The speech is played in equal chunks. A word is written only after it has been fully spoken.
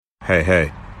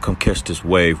Hey, come catch this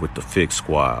wave with the Fix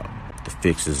Squad. The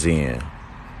Fix is in.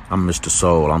 I'm Mr.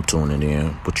 Soul, I'm tuning in.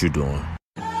 What you doing?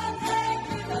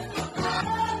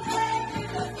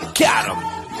 Got him!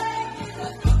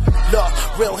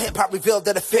 Look, real hip-hop revealed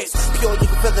that it fits. Pure, you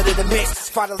can feel it in the mix.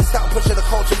 Finally stop pushing the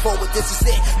culture forward, this is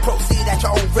it. Proceed at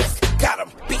your own risk. Got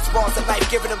him! Beats, bars, and life,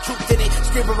 giving them truth in it.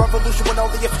 Screaming revolution with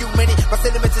only a few minutes. My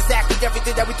sentiments exactly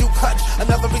everything that we do clutch.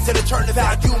 Another reason to turn the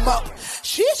volume up.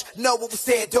 Sheesh, know what we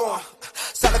stand on.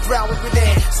 Solid ground when we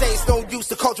land. Say it's no use,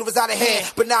 the culture is out of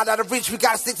hand. But now out of reach, we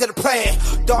gotta stick to the plan.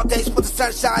 Dark days put the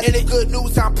sunshine in it. Good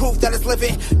news, I'm proof that it's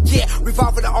living. Yeah,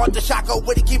 revolving the art, the shot go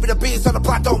with it. Keeping the beats on the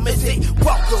block, don't miss it.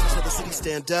 Welcome to the city,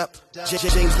 stand up.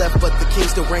 James left, but the king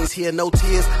still reigns here. No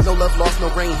tears, no love lost, no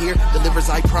rain here. Delivers,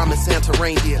 I promise, Santa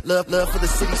reindeer. Love for the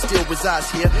city still resides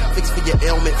here. Fix for your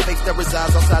ailment, fakes that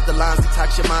resides outside the lines.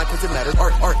 Detox your mind, cause it matters.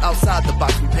 Art outside the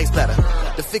box, we pace better.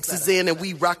 The fix is in and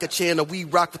we rock a channel. We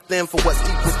rock with them for what's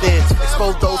deep within.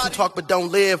 Expose those who talk but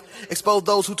don't live. Expose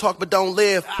those who talk but don't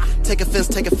live. Take offense,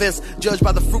 judged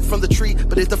by the fruit from the tree.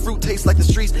 But if the fruit tastes like the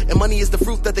streets, and money is the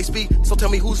fruit that they speak, so tell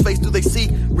me whose face do they see?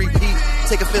 Repeat,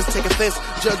 take offense,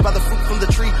 judged by the fruit from the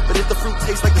tree. But if the fruit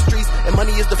tastes like the streets, and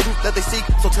money is the fruit that they seek,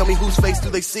 so tell me whose face do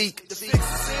they seek?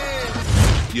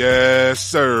 Yes,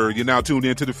 sir. You're now tuned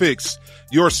into The Fix,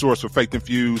 your source for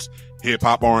faith-infused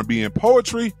hip-hop, R&B, and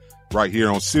poetry, right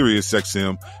here on Sirius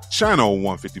XM, channel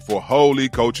 154, Holy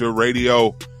Culture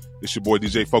Radio. It's your boy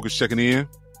DJ Focus checking in.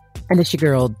 And it's your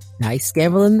girl, Nice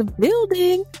Gamble in the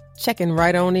building. Checking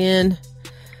right on in.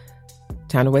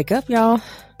 Time to wake up, y'all.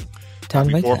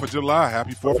 Happy 4th of July.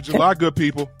 Happy 4th of July, good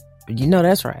people. You know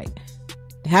that's right.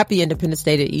 Happy Independence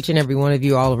Day to each and every one of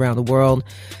you all around the world.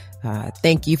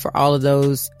 Thank you for all of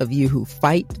those of you who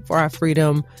fight for our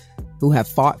freedom, who have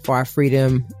fought for our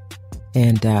freedom,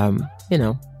 and,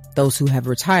 those who have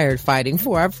retired fighting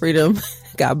for our freedom.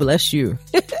 God bless you.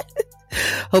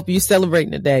 Hope you're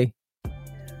celebrating today.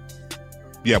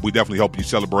 Yeah, we definitely hope you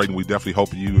celebrating. We definitely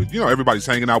hope everybody's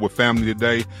hanging out with family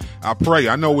today. I pray.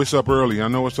 I know it's up early.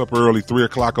 3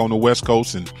 o'clock on the West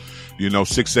Coast and,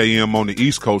 6 a.m. on the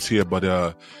East Coast here. But,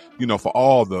 for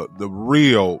all the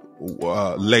real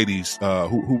ladies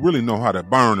who really know how to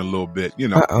burn a little bit,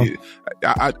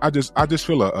 I just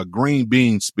feel a green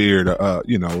bean spirit,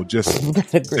 just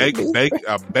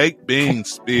baked bean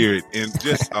spirit and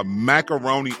just a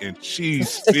macaroni and cheese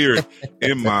spirit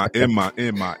in my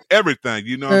everything.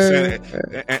 You know what I'm saying?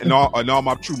 And all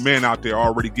my true men out there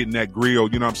already getting that grill,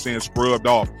 scrubbed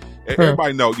off.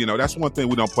 Everybody know, that's one thing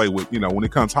we don't play with. When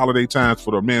it comes holiday times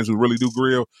for the men who really do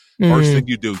grill, first thing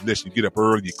you do, listen, you get up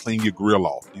early, you clean your grill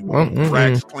off. You want the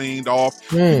racks cleaned off.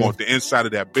 You want the inside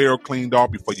of that barrel cleaned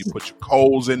off before you put your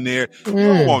coals in there. You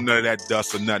don't want none of that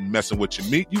dust or nothing messing with your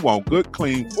meat. You want good,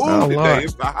 clean food today. Lord.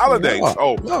 It's the holidays.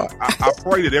 I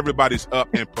pray that everybody's up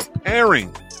and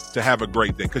preparing to have a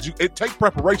great day. Because it takes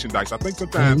preparation, Dice. I think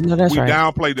sometimes we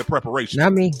downplay the preparation.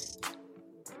 Not me.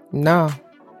 No.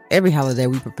 Every holiday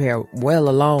we prepare well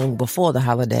along before the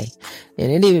holiday.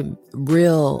 And any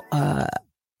real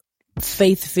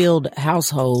faith-filled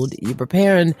household, you're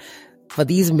preparing for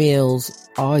these meals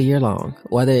all year long.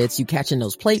 Whether it's you catching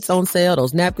those plates on sale,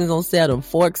 those napkins on sale, them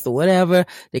forks or whatever,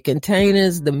 the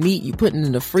containers, the meat you putting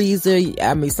in the freezer.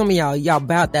 I mean, some of y'all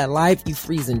about that life. You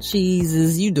freezing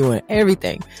cheeses, you doing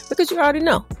everything because you already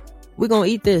know. We're going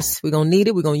to eat this. We're going to need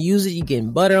it. We're going to use it. You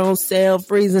getting butter on sale,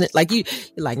 freezing it. Like you're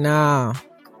like, nah.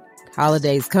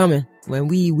 Holidays coming when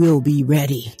we will be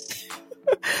ready.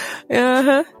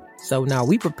 So now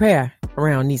we prepare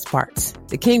around these parts.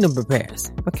 The kingdom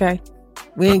prepares. Okay.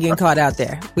 We ain't getting caught out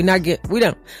there. We ain't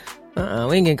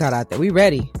getting caught out there. We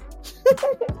ready.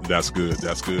 That's good.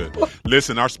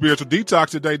 Listen, our spiritual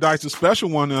detox today, Dice, a special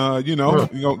one. You're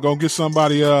gonna get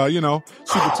somebody,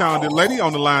 super talented lady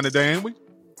on the line today, ain't we?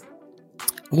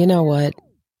 You know what?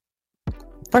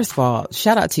 First of all,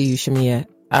 shout out to you, Shameia.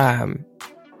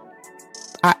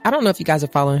 I don't know if you guys are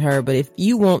following her, but if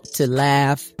you want to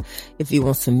laugh, if you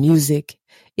want some music,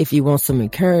 if you want some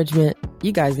encouragement,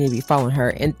 you guys need to be following her.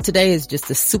 And today is just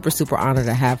a super, super honor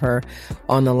to have her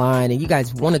on the line. And you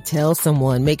guys want to tell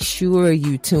someone, make sure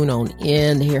you tune on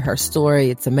in to hear her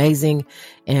story. It's amazing.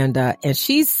 And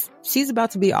she's about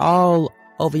to be all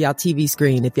over y'all TV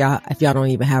screen if y'all don't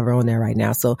even have her on there right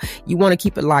now. So you want to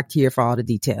keep it locked here for all the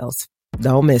details.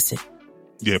 Don't miss it.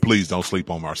 Yeah, please don't sleep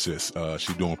on our sis.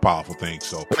 She's doing powerful things.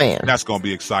 So that's going to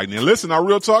be exciting. And listen, our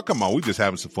real talk, come on. We just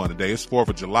having some fun today. It's 4th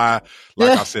of July.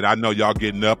 Like I said, I know y'all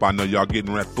getting up. I know y'all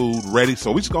getting that food ready.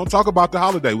 So we just going to talk about the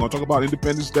holiday. We're going to talk about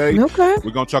Independence Day. Okay.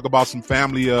 We're going to talk about some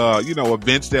family,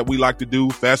 events that we like to do,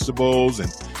 festivals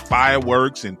and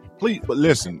fireworks and please, but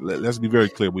listen, let's be very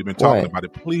clear. We've been talking about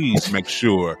it. Please make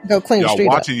sure Go clean y'all the street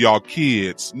watching y'all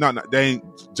kids. No, they ain't,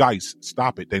 Jice,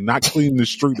 stop it. They're not cleaning the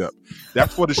street up.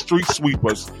 That's for the street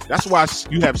sweepers. That's why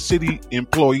you have city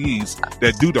employees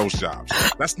that do those jobs.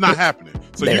 That's not happening.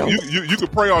 So you can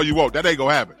pray all you want. That ain't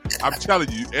gonna happen. I'm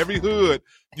telling you, every hood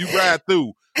you ride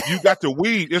through, you got to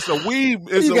weave. It's a weave.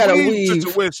 It's a weave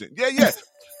situation. Yeah.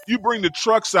 You bring the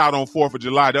trucks out on 4th of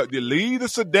July. You leave the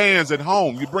sedans at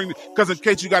home. You bring because in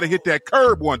case you got to hit that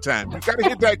curb one time. You got to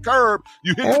hit that curb.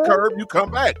 You hit the curb. You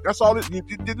come back. That's all.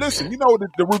 Listen, you know what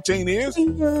the routine is.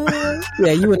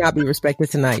 Yeah, you would not be respected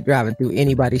tonight driving through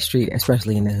anybody's street,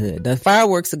 especially in the hood. The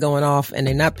fireworks are going off, and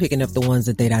they're not picking up the ones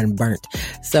that they done burnt.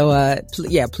 So,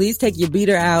 please take your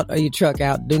beater out or your truck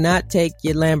out. Do not take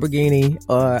your Lamborghini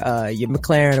or your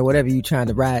McLaren or whatever you're trying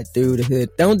to ride through the hood.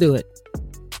 Don't do it.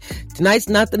 Tonight's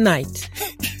not the night.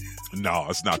 No,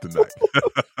 it's not the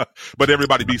night. But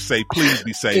everybody be safe. Please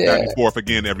be safe. 94th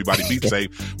again, everybody be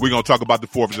safe. We're going to talk about the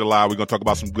 4th of July. We're going to talk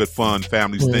about some good fun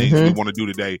families things we want to do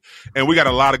today. And we got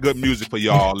a lot of good music for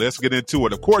y'all. Let's get into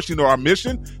it. Of course, you know, our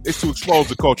mission is to expose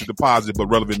the culture to positive but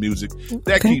relevant music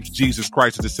that keeps Jesus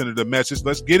Christ at the center of the message.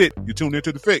 Let's get it. You tuned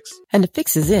into The Fix. And The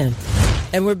Fix is in.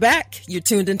 And we're back. You're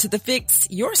tuned into The Fix,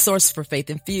 your source for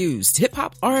faith-infused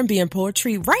hip-hop, R&B, and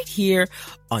poetry right here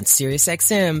on Sirius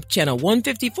XM, channel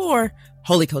 154,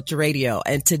 Holy Culture Radio.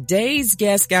 And today's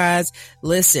guest, guys,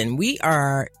 listen, we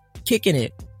are kicking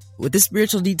it with this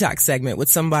spiritual detox segment with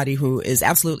somebody who is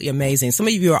absolutely amazing. Some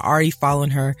of you are already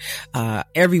following her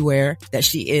everywhere that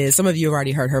she is. Some of you have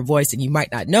already heard her voice and you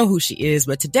might not know who she is.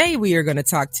 But today we are going to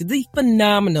talk to the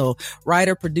phenomenal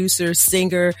writer, producer,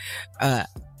 singer,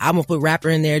 I'm going to put rapper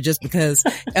in there just because,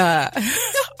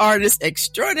 artist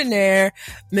extraordinaire,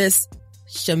 Miss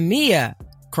Shameia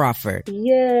Crawford.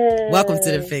 Yes. Welcome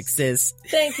to The Fix, sis.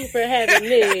 Thank you for having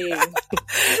me.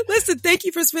 Listen, thank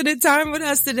you for spending time with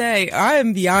us today. I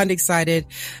am beyond excited.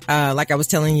 Like I was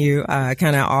telling you,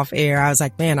 kind of off air, I was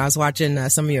like, man, I was watching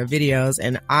some of your videos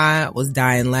and I was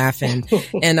dying laughing.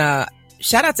 And,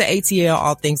 shout out to ATL,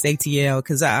 all things ATL,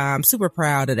 because I'm super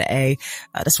proud of the A.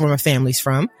 That's where my family's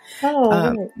from.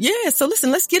 Oh, yeah. So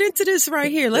listen, let's get into this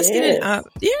right here. Let's get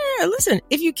in. Listen,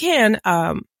 if you can,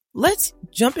 let's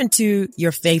jump into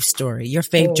your faith story, your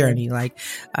faith journey. Like,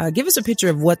 give us a picture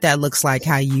of what that looks like,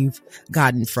 how you've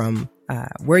gotten from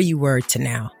where you were to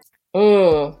now.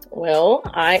 Well,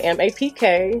 I am a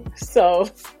PK, so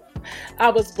I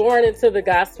was born into the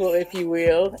gospel, if you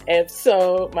will. And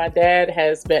so my dad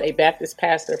has been a Baptist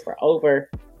pastor for over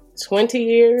 20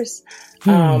 years.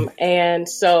 And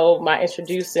so my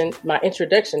introduction,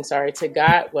 to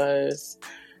God was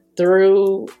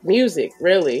through music,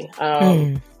 really.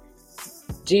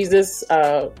 Jesus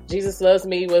Loves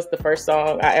Me was the first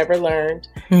song I ever learned.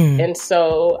 And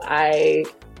so I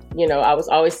was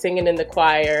always singing in the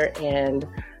choir and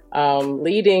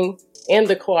leading in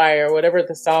the choir, whatever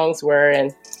the songs were.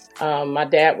 And my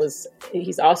dad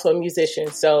he's also a musician.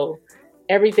 So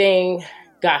everything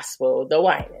gospel, the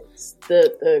Winans,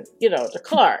 the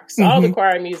Clarks, all the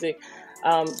choir music,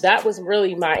 that was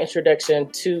really my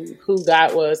introduction to who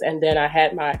God was. And then I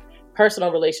had my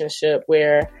personal relationship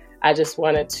where I just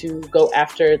wanted to go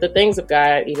after the things of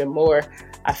God even more.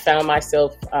 I found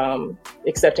myself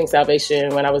accepting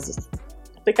salvation when I was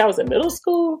in middle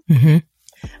school.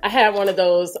 I had one of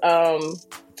those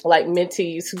like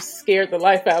mentees who scared the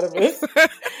life out of us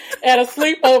at a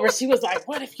sleepover. She was like,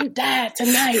 "What if you died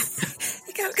tonight?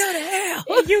 You gotta go to hell.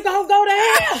 You gonna go to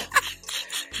hell?"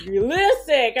 You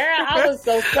listen, girl. I was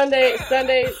so Sunday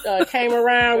came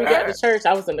around. We got to church.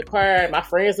 I was in the choir. And my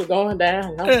friends were going down.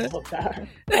 And I was like, "Oh God,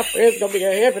 my friends gonna be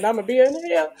in heaven. I'm gonna be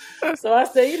in hell." So I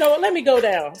said, "You know what? Let me go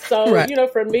down." So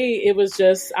for me, it was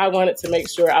just I wanted to make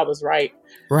sure I was right.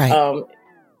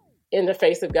 In the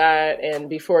face of God and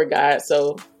before God.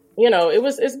 So,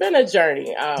 it's been a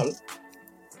journey.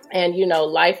 And,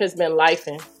 life has been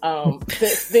lifing,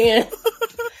 since then,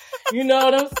 you know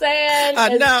what I'm saying? I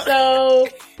know.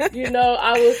 And so,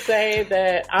 I would say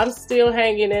that I'm still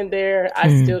hanging in there.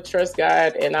 I still trust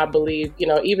God. And I believe,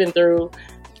 even through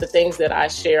the things that I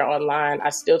share online,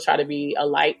 I still try to be a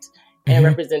light and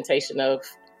representation of,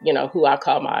 who I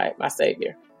call my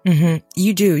savior.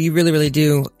 You do. You really, really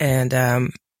do.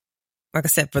 And, like I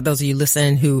said, for those of you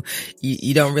listening who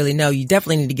you don't really know, you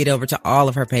definitely need to get over to all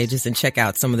of her pages and check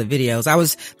out some of the videos. I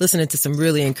was listening to some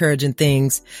really encouraging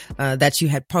things that you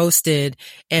had posted,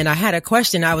 and I had a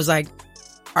question. I was like,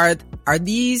 are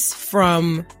these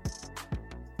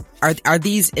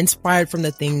inspired from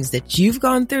the things that you've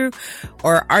gone through,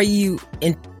 or are you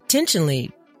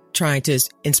intentionally trying to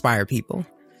inspire people?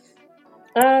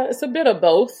 It's a bit of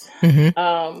both.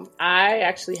 I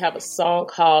actually have a song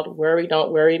called Worry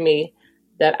Don't Worry Me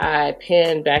that I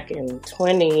penned back in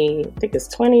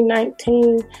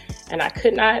 2019. And I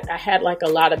had like a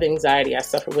lot of anxiety. I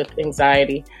suffer with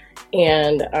anxiety.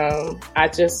 And I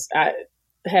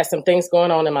had some things going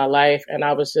on in my life, and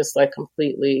I was just like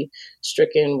completely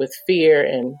stricken with fear,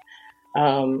 and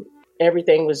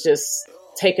everything was just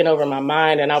taking over my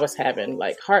mind, and I was having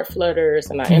like heart flutters,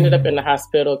 and I ended up in the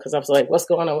hospital because I was like, what's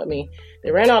going on with me?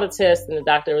 They ran all the tests, and the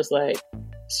doctor was like,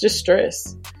 it's just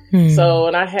stress. So,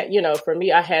 and I had, for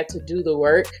me, I had to do the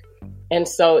work. And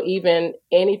so even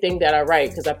anything that I write,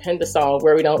 because I penned the song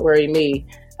Worry Don't Worry Me,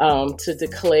 to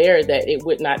declare that it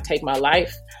would not take my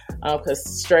life, because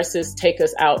stresses take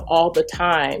us out all the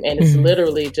time, and it's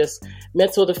literally just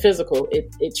mental to physical.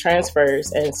 It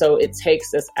transfers, and so it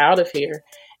takes us out of here,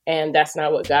 and that's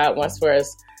not what God wants for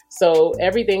us. So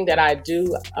everything that I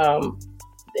do,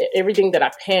 everything that I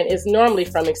pen is normally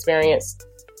from experience,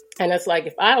 and it's like,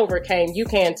 if I overcame, you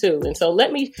can too. And so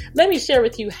let me share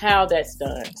with you how that's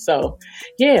done. So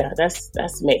yeah,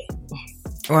 that's me.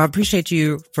 Well, I appreciate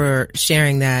you for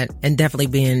sharing that and definitely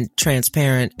being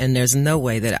transparent. And there's no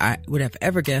way that I would have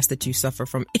ever guessed that you suffer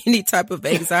from any type of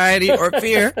anxiety or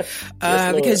fear,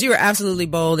 because you are absolutely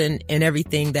bold in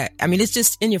everything that, I mean, it's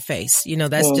just in your face.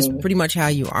 That's just pretty much how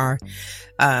you are.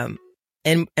 And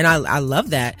I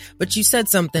love that. But you said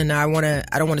something I don't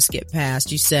want to skip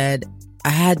past. You said, I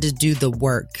had to do the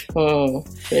work.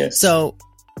 Yes. So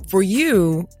for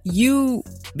you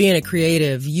being a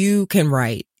creative, you can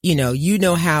write. You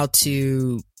know how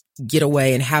to get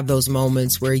away and have those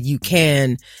moments where you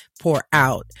can pour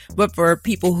out. But for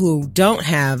people who don't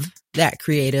have that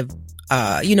creative,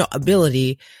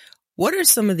 ability, what are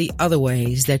some of the other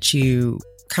ways that you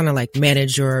kind of like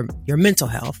manage your mental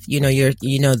health?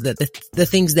 The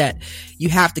things that you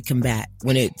have to combat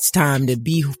when it's time to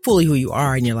be fully who you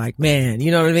are, and you're like, man,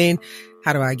 you know what I mean?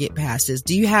 How do I get past this?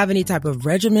 Do you have any type of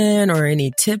regimen or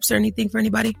any tips or anything for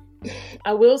anybody?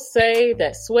 I will say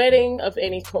that sweating of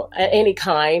any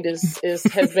kind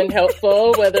has been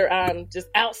helpful, whether I'm just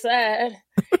outside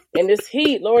in this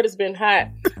heat. Lord, it's been hot.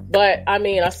 But I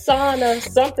mean, a sauna,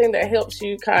 something that helps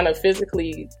you kind of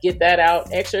physically get that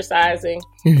out, exercising.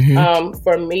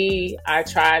 For me, I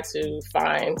try to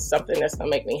find something that's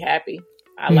going to make me happy.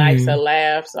 I like to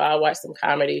laugh, so I watch some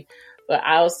comedy. But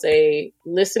I'll say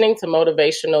listening to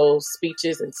motivational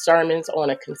speeches and sermons on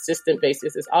a consistent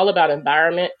basis is all about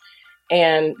environment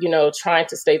and, trying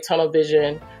to stay tunnel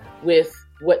vision with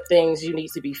what things you need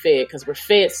to be fed, because we're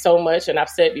fed so much. And I've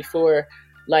said before,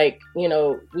 like,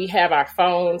 we have our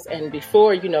phones, and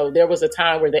before, there was a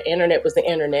time where the internet was the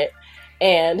internet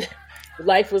and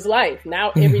life was life.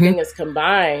 Now everything is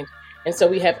combined. And so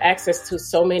we have access to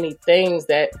so many things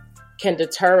that can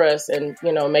deter us and,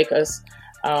 make us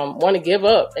want to give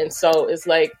up. And so it's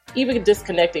like even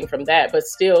disconnecting from that, but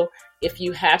still, if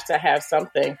you have to have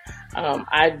something,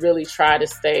 I really try to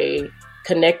stay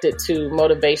connected to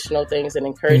motivational things and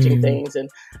encouraging things. And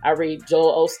I read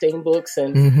Joel Osteen books,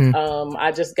 and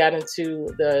I just got into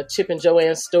the Chip and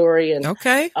Joanne story, and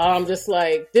I'm just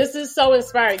like, this is so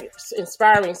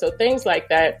inspiring. So things like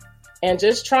that, and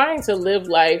just trying to live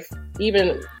life,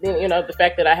 even, the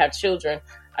fact that I have children,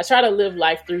 I try to live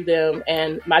life through them,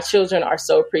 and my children are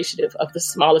so appreciative of the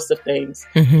smallest of things.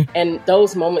 And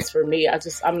those moments for me,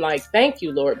 I'm like, thank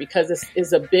you, Lord, because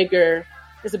it's a bigger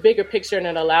picture, and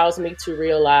it allows me to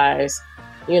realize,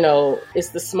 it's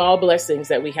the small blessings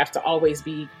that we have to always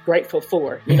be grateful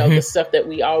for. The stuff that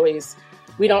we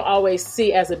don't always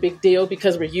see as a big deal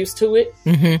because we're used to it.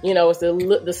 It's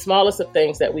the smallest of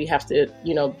things that we have to,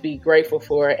 be grateful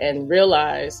for and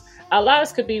realize our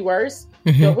lives could be worse.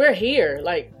 But we're here.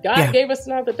 Like, God gave us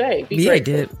another day. Be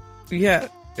grateful. He did.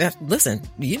 Yeah. Listen,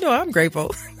 I'm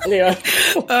grateful. Yeah.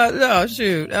 No,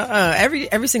 shoot.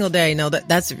 Every single day. No,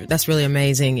 that's really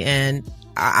amazing. And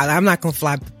I'm not going to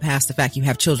fly past the fact you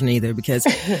have children either, because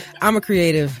I'm a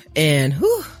creative, and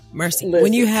mercy. Listen.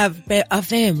 When you have a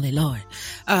family, Lord,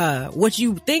 what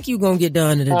you think you're going to get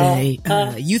done in a day,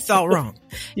 you thought wrong.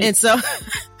 And so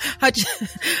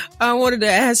I wanted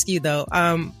to ask you though,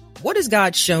 what has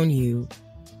God shown you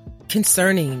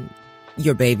concerning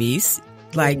your babies,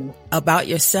 like about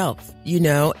yourself,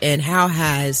 and how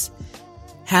has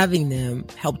having them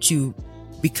helped you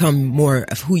become more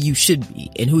of who you should be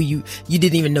and who you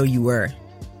didn't even know you were?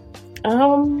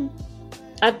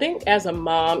 I think as a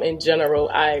mom in general,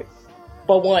 I,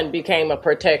 for one, became a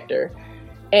protector,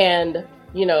 and,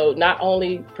 not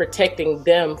only protecting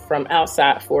them from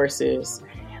outside forces,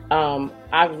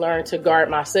 I've learned to guard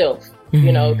myself.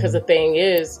 Because the thing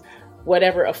is,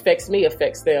 whatever affects me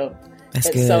affects them. That's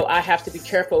and good. so I have to be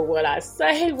careful what I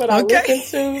say, what I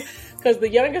listen to, because the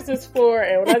youngest is 4,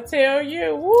 and when I tell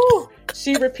you, woo,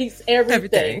 she repeats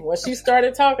everything. When she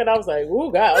started talking, I was like,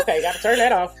 "Woo, God, okay, got to turn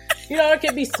that off." You know, it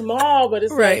can be small, but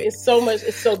it's like it's so much,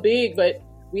 it's so big. But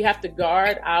we have to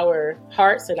guard our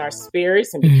hearts and our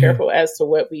spirits and be careful as to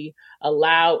what we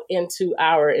allow into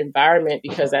our environment,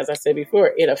 because, as I said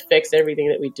before, it affects everything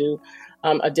that we do.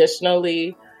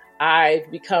 Additionally, I've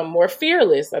become more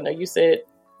fearless. I know you said.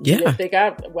 You didn't think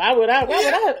why would I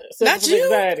suffer from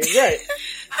anxiety? Right.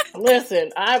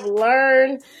 Listen, I've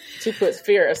learned to put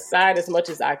fear aside as much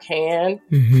as I can,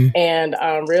 and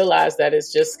realize that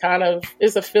it's just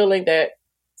it's a feeling that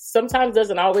sometimes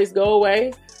doesn't always go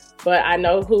away, but I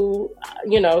know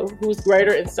who's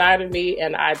greater inside of me.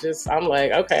 And I'm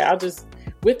like, okay,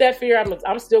 with that fear,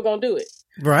 I'm still going to do it.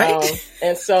 Right.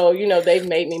 And so, they've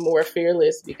made me more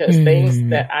fearless, because things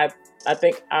that I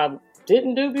think I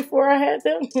didn't do before I had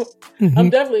them,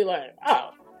 I'm definitely like,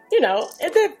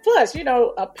 and then plus,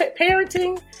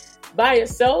 parenting by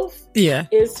itself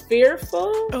is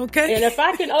fearful. Okay. And if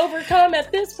I can overcome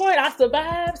at this point, I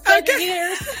survived 7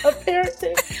 years of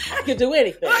parenting, I can do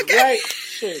anything, right?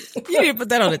 You need to put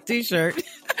that on a t-shirt.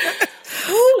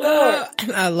 I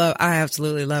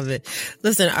absolutely love it.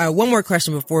 Listen, one more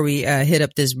question before we hit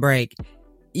up this break.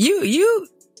 You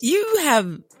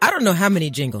have, I don't know how many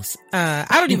jingles. I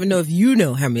don't even know if you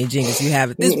know how many jingles you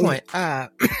have at this point.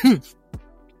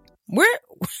 Where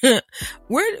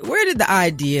did the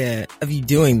idea of you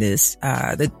doing this,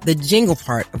 the jingle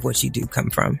part of what you do come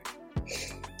from?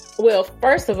 Well,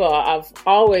 first of all, I've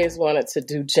always wanted to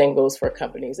do jingles for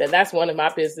companies, and that's one of my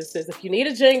businesses. If you need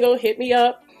a jingle, hit me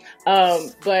up.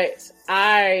 But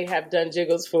I have done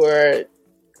jingles for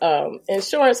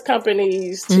insurance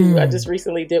companies too. I just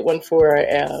recently did one for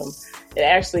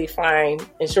actually find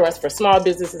insurance for small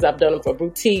businesses. I've done them for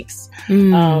boutiques.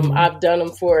 I've done them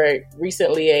for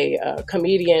recently a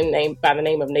comedian by the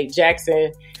name of Nate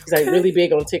Jackson. He's like really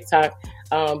big on TikTok.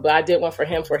 But I did one for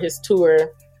him for his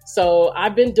tour. So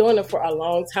I've been doing it for a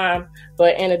long time.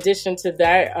 But in addition to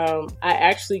that, I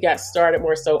actually got started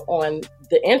more so on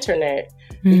the internet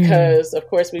because, of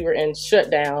course, we were in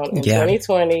shutdown in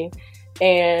 2020.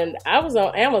 And I was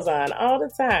on Amazon all the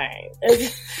time.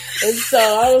 And so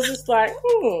I was just like,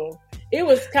 it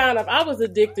was I was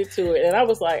addicted to it. And I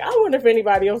was like, I wonder if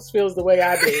anybody else feels the way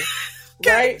I do.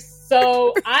 Right?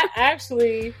 So I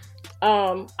actually,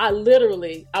 I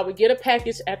would get a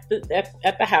package at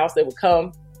the house that would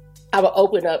come. I would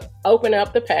open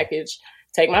up the package,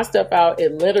 take my stuff out,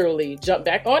 and literally jump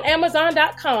back on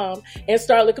Amazon.com and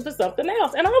start looking for something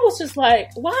else. And I was just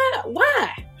like,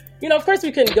 why? Of course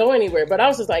we couldn't go anywhere, but I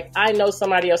was just like, I know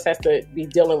somebody else has to be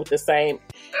dealing with the same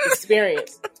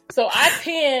experience. So I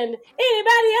pinned,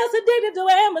 anybody else addicted to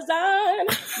Amazon?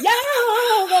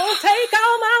 Y'all gonna take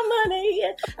all my money.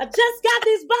 I just got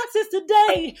these boxes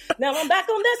today. Now I'm back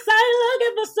on this site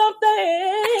looking for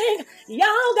something.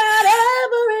 Y'all got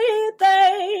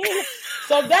everything.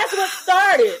 So that's what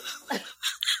started.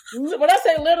 When I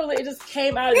say literally, it just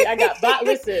came out of me. I got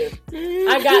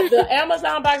the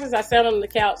Amazon boxes. I sat on the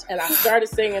couch and I started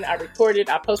singing. I recorded.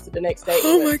 I posted the next day.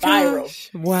 It went viral.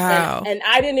 Wow. And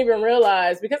I didn't even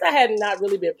realize, because I had not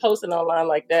really been posting online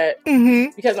like that,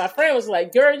 because my friend was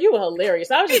like, girl, you were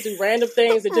hilarious. I would just do random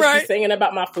things and just be singing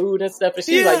about my food and stuff. And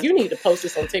she was like, you need to post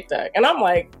this on TikTok. And I'm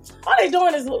like, all they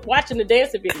doing is watching the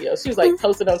dancing videos. She was like,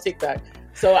 post it on TikTok.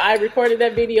 So I recorded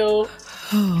that video,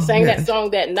 sang that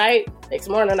song that night. Next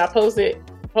morning I posted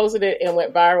it and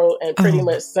went viral. And pretty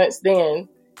much since then,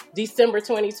 December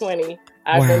 2020,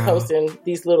 I've been posting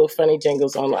these little funny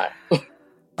jingles online.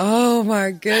 Oh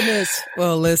my goodness.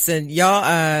 Well, listen,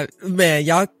 y'all,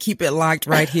 y'all keep it locked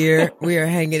right here. We are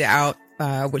hanging out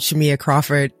with Shameia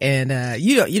Crawford, and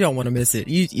you don't want to miss it.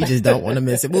 You just don't want to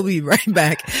miss it. We'll be right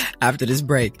back after this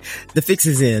break. The Fix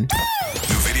is in.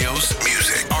 New videos,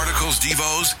 music, articles,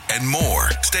 devos, and more.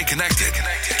 Stay connected.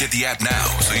 Get the app now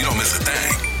so you don't miss a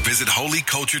thing. Visit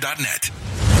holyculture.net.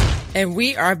 And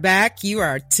we are back. You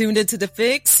are tuned into The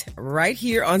Fix right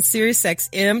here on Sirius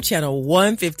XM channel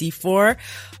 154,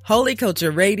 Holy Culture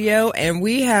Radio. And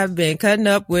we have been cutting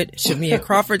up with Shameia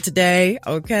Crawford today.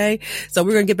 Okay. So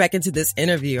we're going to get back into this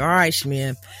interview. All right,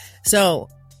 Shameia. So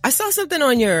I saw something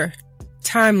on your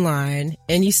timeline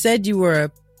and you said you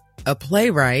were a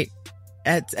playwright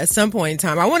at some point in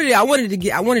time. I wanted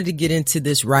to get into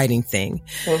this writing thing.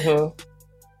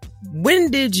 When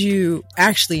did you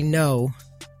actually know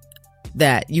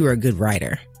that you were a good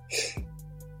writer?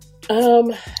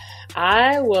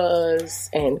 I was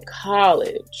in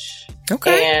college.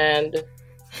 Okay. And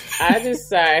I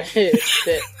decided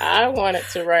that I wanted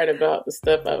to write about the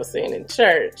stuff I was seeing in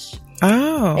church.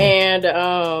 Oh. And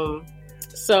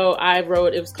so I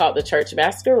wrote, it was called The Church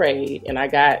Masquerade, and I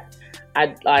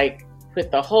like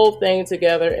put the whole thing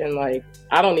together in like,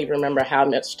 I don't even remember how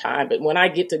much time, but when I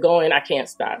get to going, I can't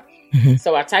stop. Mm-hmm.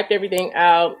 So I typed everything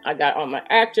out. I got all my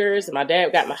actors, and my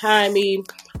dad got behind me.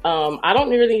 I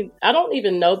don't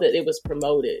even know that it was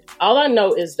promoted. All I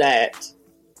know is that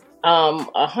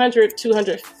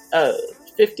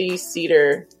 250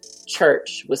 seater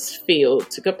church was filled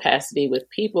to capacity with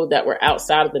people that were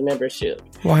outside of the membership.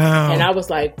 Wow. And I was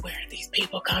like, where did these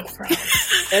people come from?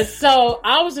 And so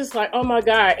I was just like, oh my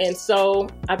God. And so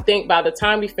I think by the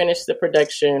time we finished the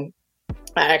production,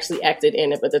 I actually acted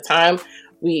in it. But the time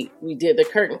we did the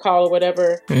curtain call or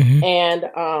whatever, mm-hmm. and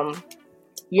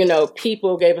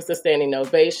people gave us a standing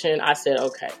ovation. I said,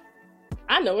 okay,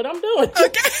 I know what I'm doing.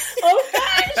 Okay.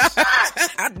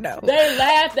 I know. They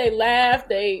laughed,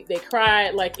 they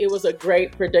cried. Like, it was a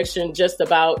great production.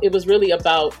 It was really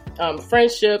about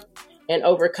friendship and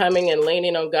overcoming and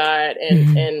leaning on God.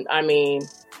 And, and I mean,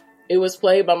 it was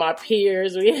played by my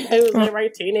peers. It was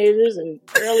like teenagers and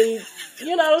early, it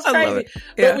was crazy.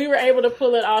 Yeah. But we were able to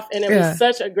pull it off, and it was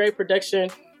such a great production.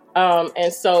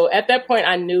 And so at that point,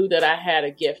 I knew that I had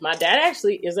a gift. My dad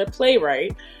actually is a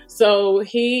playwright. So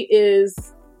he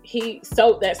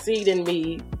sowed that seed in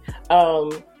me,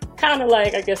 kind of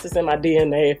like, I guess it's in my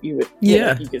DNA, if you would,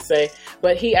 if you could say.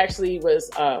 But he actually was,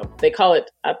 they call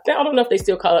it, I don't know if they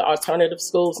still call it alternative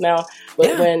schools now,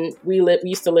 but when we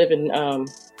used to live in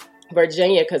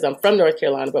Virginia, because I'm from North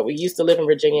Carolina, but we used to live in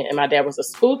Virginia, and my dad was a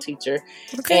school teacher,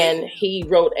 and he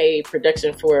wrote a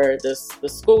production for the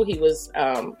school he was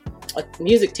a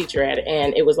music teacher at,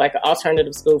 and it was like an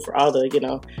alternative school for all the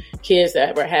kids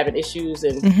that were having issues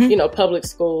in public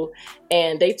school,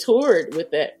 and they toured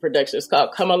with that production. It's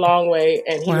called Come a Long Way,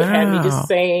 and he would have me just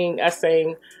sing. I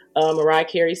sang Mariah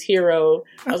Carey's Hero.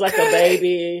 I was like a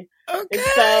baby. And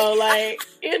so, like,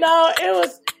 it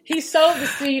was, he sowed the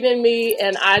seed in me,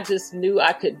 and I just knew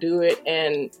I could do it.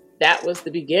 And that was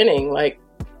the beginning, like,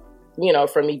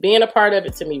 from me being a part of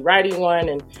it to me writing one.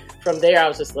 And from there, I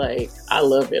was just like, I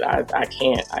love it. I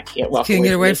can't walk away. Can't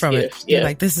get away from it. Yeah. You're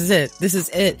like, this is it. This is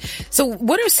it. So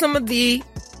what are some of the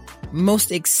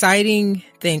most exciting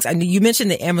things? I mean, you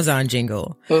mentioned the Amazon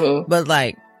jingle, but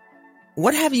like,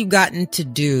 what have you gotten to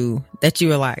do that you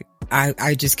were like,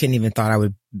 I just couldn't even thought I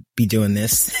would be doing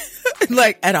this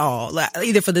like at all, like,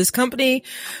 either for this company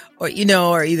or,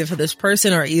 or either for this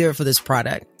person or either for this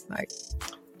product? Like,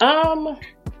 I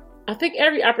think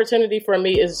every opportunity for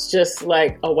me is just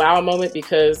like a wow moment,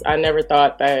 because I never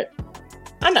thought that,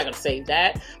 I'm not going to say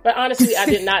that, but honestly, I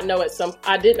did not know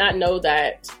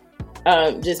that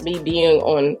just me being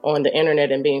on the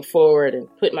internet and being forward and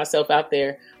putting myself out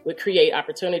there would create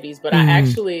opportunities. But I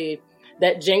actually,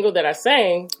 that jingle that I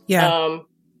sang,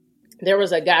 there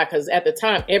was a guy, because at the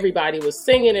time everybody was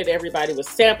singing it, everybody was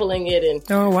sampling it, and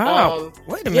oh wow,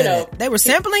 wait a minute, they were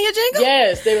sampling your jingle?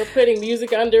 Yes, they were putting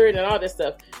music under it and all this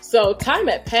stuff. So time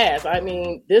had passed. I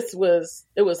mean, it was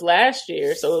last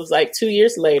year, so it was like 2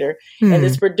 years later, and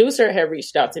this producer had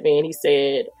reached out to me, and he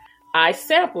said, I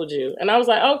sampled you. And I was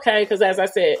like, okay, because as I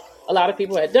said, a lot of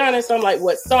people had done it. So I'm like,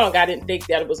 what song? I didn't think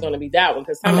that it was going to be that one,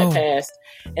 because time had passed.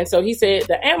 And so he said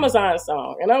the Amazon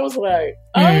song. And I was like,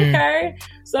 okay.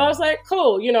 So I was like,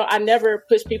 cool. I never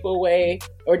push people away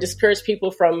or discourage people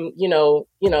from,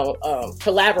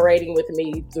 collaborating with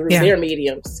me through their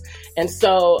mediums. And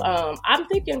so I'm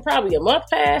thinking probably a month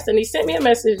passed, and he sent me a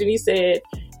message, and he said,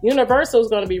 Universal's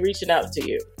going to be reaching out to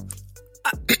you.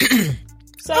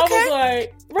 So I was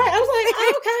like,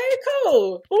 okay,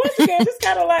 cool. But once again, just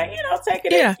kind of like,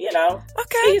 taking it,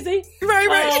 easy.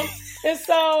 Right. And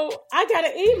so I got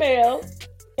an email,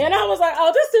 and I was like,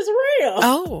 oh, this is real.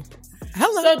 Oh,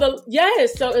 hello.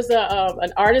 So it's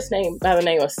an artist by the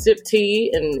name of Sip T,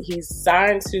 and he's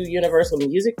signed to Universal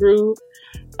Music Group,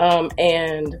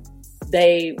 and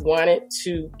they wanted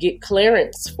to get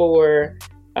clearance for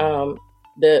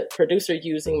the producer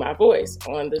using my voice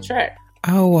on the track.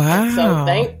 Oh, wow. And so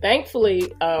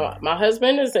thankfully, my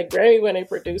husband is a Grammy-winning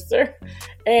producer,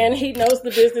 and he knows the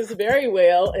business very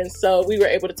well. And so we were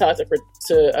able to talk to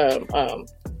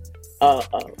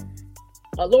a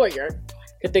lawyer.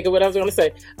 Could think of what I was going to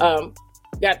say.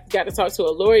 Got to talk to a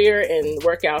lawyer and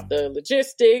work out the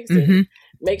logistics and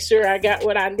make sure I got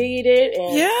what I needed.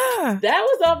 And that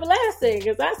was a blessing,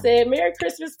 because I said, Merry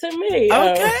Christmas to me.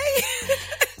 Okay.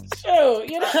 Sure,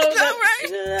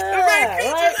 right.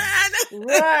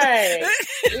 Right.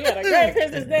 We had a great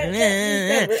Christmas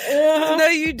day. No,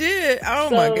 you did. Oh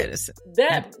my goodness.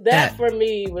 That for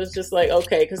me was just like,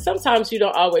 okay, because sometimes you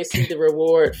don't always see the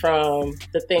reward from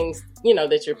the things,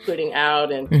 that you're putting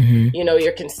out and,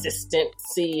 your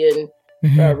consistency and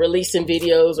releasing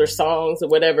videos or songs or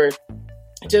whatever,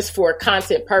 just for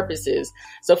content purposes.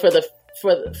 So for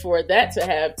that to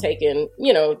have taken,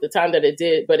 the time that it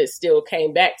did, but it still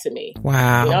came back to me.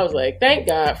 Wow. I was like, thank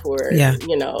God for,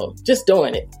 just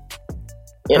doing it.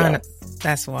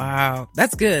 That's wow.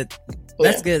 That's good.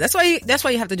 That's good. That's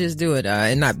why you have to just do it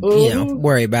and not,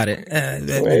 worry about it, and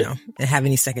have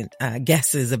any second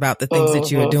guesses about the things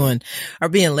that you are doing or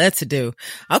being led to do.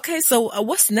 Okay. So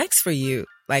what's next for you?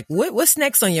 Like what's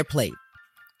next on your plate?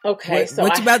 Okay.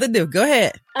 What you about to do? Go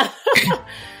ahead.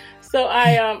 So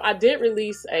I did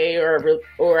release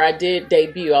or I did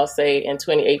debut, I'll say, in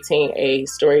 2018, a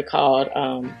story called,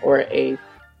 or a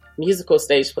musical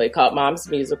stage play called Mom's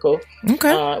Musical.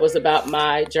 Okay. It was about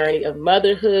my journey of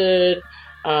motherhood.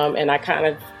 And I kind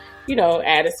of,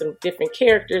 added some different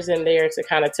characters in there to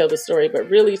kind of tell the story, but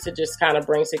really to just kind of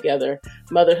bring together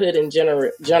motherhood in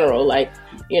general, like,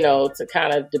 to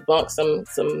kind of debunk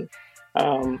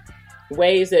some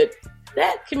ways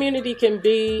that community can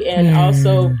be, and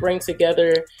also bring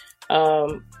together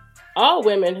all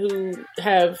women who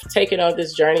have taken on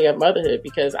this journey of motherhood,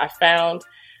 because I found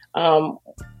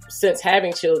since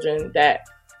having children that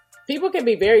people can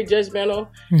be very judgmental,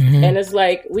 and it's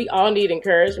like we all need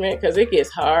encouragement because it gets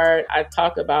hard. I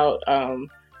talk about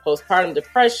postpartum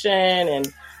depression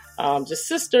and just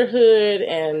sisterhood,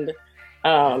 and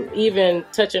even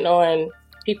touching on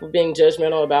people being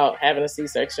judgmental about having a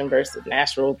C-section versus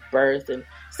natural birth and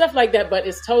stuff like that. But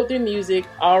it's told through music,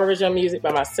 all original music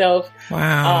by myself.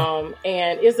 Wow.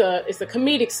 And it's a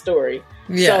comedic story.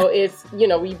 Yeah. So it's,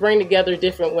 we bring together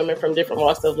different women from different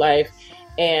walks of life,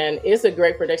 and it's a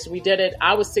great production. We did it.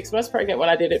 I was 6 months pregnant when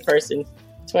I did it first in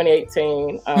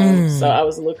 2018. So I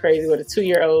was a little crazy with a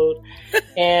 2-year-old.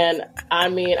 And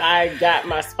I got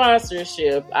my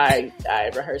sponsorship. I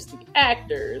rehearsed the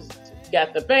actors,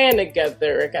 got the band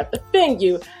together, got the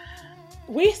venue.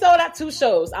 We sold out 2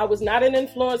 shows. I was not an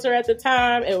influencer at the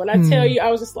time, and when I tell you, I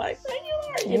was just like,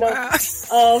 you are,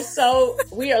 Wow. So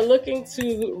we are looking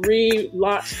to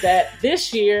relaunch that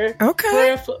this year.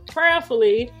 Okay.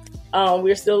 Prayerfully.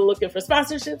 We're still looking for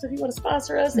sponsorships. If you want to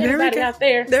sponsor us, anybody out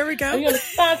there, there we go. If you want to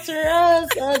sponsor us,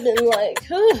 I've been like,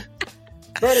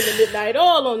 burning the midnight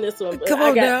oil on this one. But Come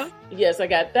on now. Yes, I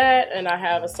got that, and I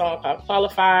have a song called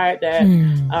Qualified that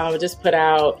I just put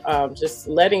out, just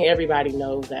letting everybody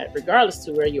know that regardless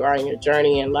to where you are in your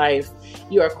journey in life,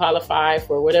 you are qualified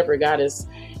for whatever God has,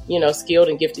 skilled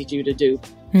and gifted you to do.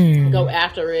 Go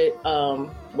after it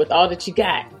with all that you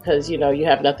got, because, you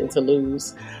have nothing to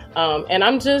lose. And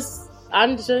I'm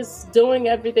just doing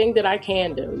everything that I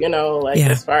can do,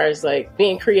 as far as like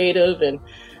being creative and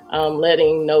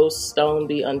letting no stone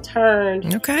be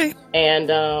unturned. Okay. And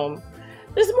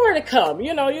there's more to come.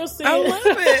 You'll see. I love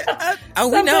it.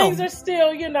 Some things are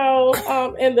still,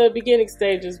 in the beginning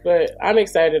stages, but I'm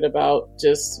excited about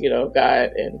just,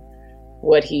 God and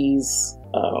what He's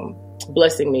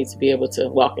blessing me to be able to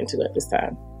walk into at this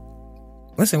time.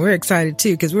 Listen, we're excited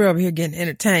too, because we're over here getting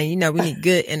entertained. We need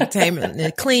good entertainment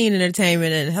and clean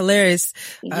entertainment and hilarious,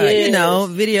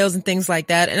 videos and things like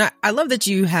that. And I love that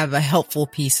you have a helpful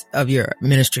piece of your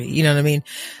ministry. You know what I mean?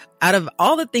 Out of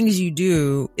all the things you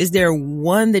do, is there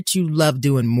one that you love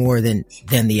doing more than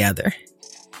the other?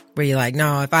 Where you're like,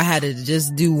 no, if I had to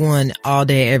just do one all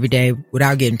day, every day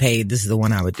without getting paid, this is the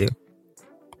one I would do.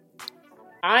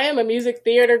 I am a music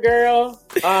theater girl.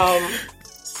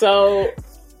 So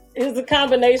it's a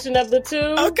combination of the two.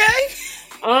 Okay.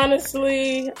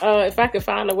 Honestly, if I could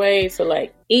find a way to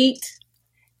like eat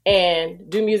and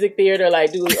do music theater,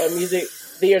 like do a music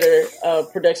theater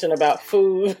production about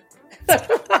food.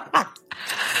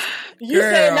 You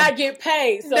said not get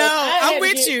paid. So no, I'm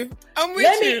with you.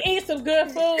 Let me eat some good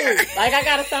food. Like I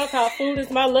got a song called "Food Is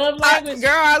My Love Language."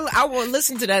 I will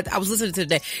listen to that. I was listening to it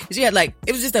today. She had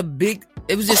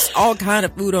it was just all kind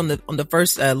of food on the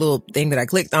first little thing that I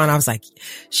clicked on. I was like,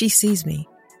 she sees me.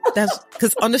 That's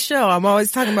because on the show I'm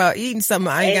always talking about eating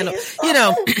something. I ain't got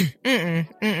no.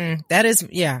 That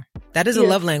is a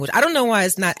love language. I don't know why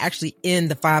it's not actually in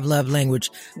the 5 love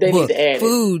language they book. Need to add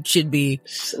Food should be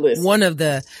one of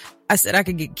the. I said I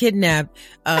could get kidnapped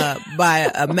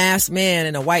by a masked man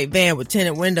in a white van with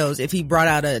tinted windows if he brought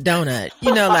out a donut.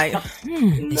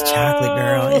 It's chocolate,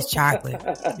 girl. It's chocolate.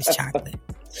 It's chocolate.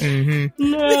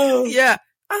 Mm-hmm. No. Yeah.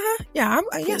 Yeah.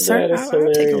 Sir.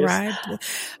 I'll take a ride.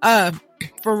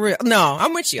 For real. No,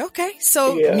 I'm with you. Okay.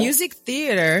 So music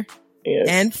theater Yes.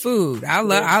 And food. I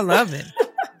love it.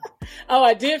 Oh,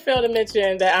 I did fail to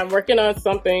mention that I'm working on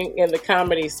something in the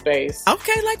comedy space.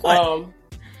 Okay, like what?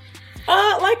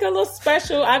 Like a little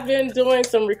special. I've been doing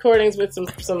some recordings with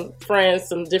some friends,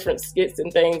 some different skits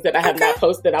and things that I have not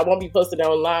posted. I won't be posted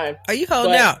online. Are you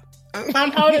holding out?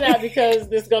 I'm holding out because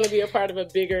this is going to be a part of a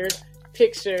bigger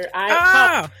picture.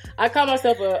 I call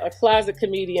myself a closet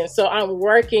comedian, so I'm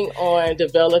working on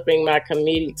developing my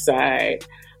comedic side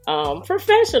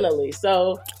professionally.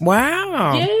 So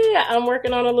wow, yeah, I'm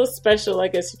working on a little special, I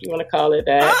guess if you want to call it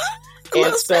that.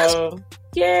 And so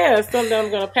yeah, something I'm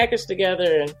going to package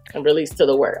together and release to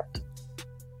the world.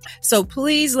 So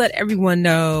please let everyone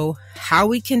know how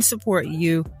we can support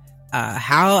you,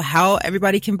 how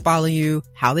everybody can follow you,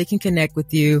 how they can connect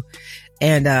with you,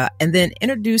 and then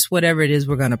introduce whatever it is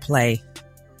we're going to play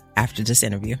after this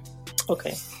interview.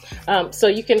 Okay. So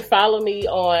you can follow me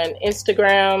on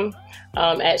Instagram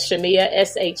at Shameia,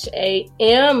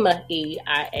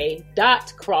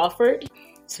 SHAMEIA.Crawford,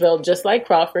 spelled just like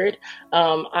Crawford.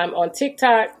 I'm on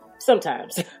TikTok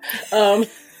sometimes,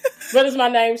 but it's my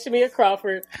name, Shameia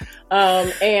Crawford.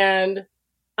 And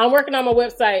I'm working on my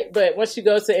website, but once you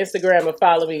go to Instagram and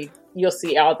follow me, you'll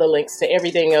see all the links to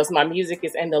everything else. My music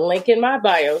is in the link in my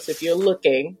bio. So if you're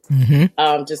looking,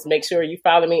 just make sure you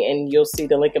follow me and you'll see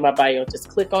the link in my bio. Just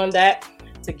click on that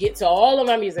to get to all of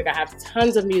my music. I have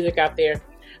tons of music out there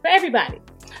for everybody.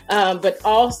 But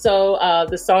also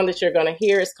the song that you're going to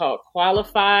hear is called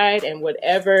Qualified. And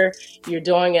whatever you're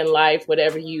doing in life,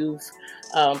 whatever you've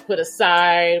put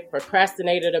aside,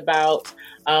 procrastinated about,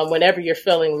 whenever you're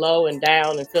feeling low and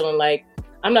down and feeling like,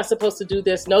 I'm not supposed to do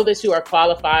this, know that you are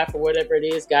qualified for whatever it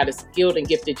is God has skilled and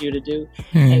gifted you to do.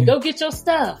 And go get your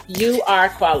stuff. You are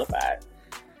qualified.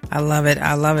 I love it.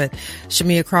 I love it.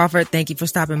 Shameia Crawford, thank you for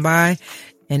stopping by.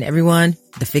 And everyone,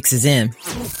 the fix is in.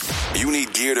 You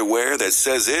need gear to wear that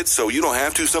says it so you don't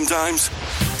have to sometimes?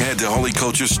 Head to Holy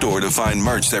Culture Store to find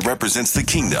merch that represents the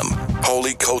kingdom.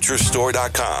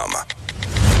 HolyCultureStore.com.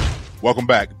 Welcome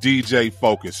back. DJ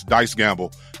Focus, Dice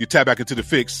Gamble. You tap back into the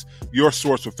fix, your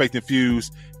source for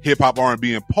faith-infused hip-hop,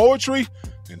 R&B, and poetry.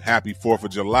 And happy 4th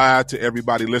of July to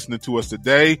everybody listening to us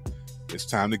today. It's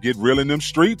time to get real in them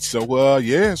streets. So,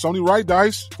 it's only right,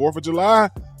 Dice. 4th of July.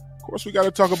 Of course, we got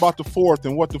to talk about the 4th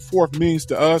and what the 4th means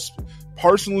to us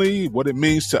personally, what it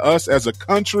means to us as a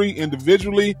country,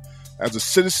 individually, as a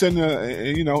citizen,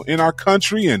 in our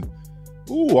country. And,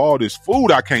 all this food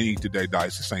I can't eat today,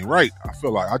 Dice. This ain't right. I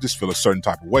just feel a certain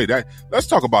type of way. Let's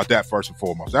talk about that first and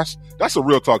foremost. That's a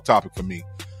real talk topic for me.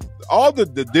 All the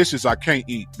dishes I can't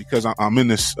eat because I'm in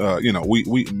this,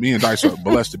 me and Dice are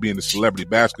blessed to be in the celebrity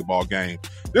basketball game.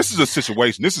 This is a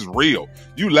situation. This is real.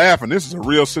 You laughing. This is a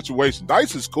real situation.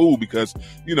 Dice is cool because,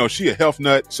 she a health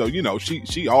nut. So,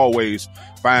 she always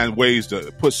find ways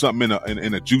to put something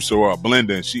in a juicer or a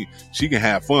blender, and she can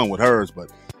have fun with hers.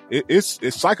 But it's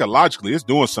psychologically, it's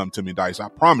doing something to me, Dice. I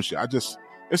promise you.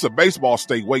 It's a baseball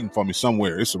steak waiting for me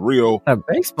somewhere. It's a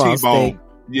baseball T-bone. steak.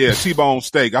 Yeah, T-bone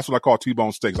steak. That's what I call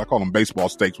T-bone steaks. I call them baseball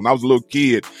steaks. When I was a little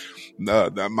kid,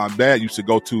 my dad used to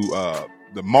go to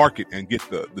the market and get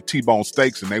the T-bone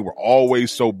steaks, and they were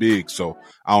always so big. So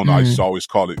I don't know. I just always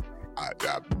call it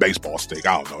baseball steak.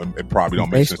 I don't know. It probably don't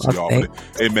make sense to y'all, but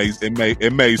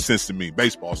it made sense to me.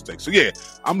 Baseball steak. So yeah,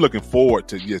 I'm looking forward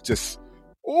to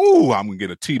I'm gonna get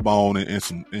a T-bone and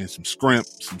some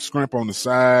scrimp on the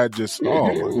side. Oh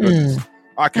my goodness.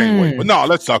 I can't wait. But no,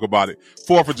 let's talk about it.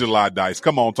 4th of July, Dice.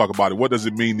 Come on, talk about it. What does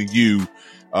it mean to you,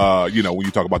 when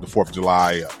you talk about the 4th of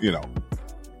July,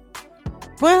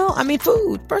 Well,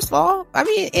 food, first of all.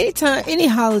 Anytime, any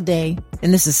holiday,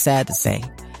 and this is sad to say,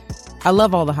 I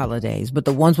love all the holidays, but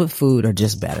the ones with food are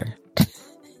just better.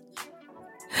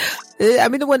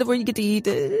 The one where you get to eat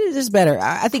is just better.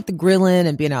 I think the grilling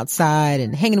and being outside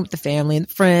and hanging with the family and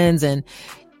friends, and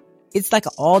it's like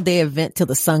an all day event till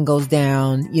the sun goes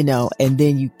down, and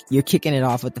then you're kicking it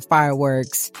off with the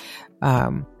fireworks.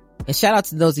 And shout out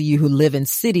to those of you who live in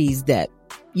cities that,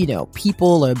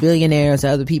 people or billionaires or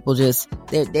other people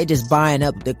they're just buying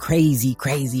up the crazy,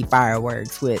 crazy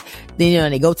fireworks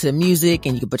then, they go to the music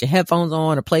and you can put your headphones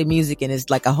on or play music and it's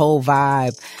like a whole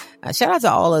vibe. Shout out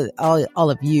to all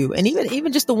of you. And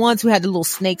even just the ones who had the little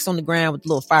snakes on the ground with the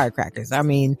little firecrackers.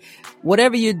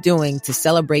 Whatever you're doing to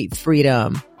celebrate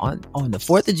freedom on the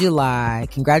 4th of July,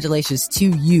 congratulations to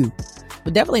you.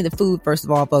 But definitely the food, first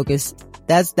of all, Focus.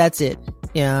 That's it.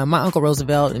 Yeah. My Uncle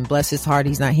Roosevelt, and bless his heart,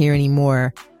 he's not here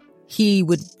anymore. He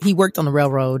worked on the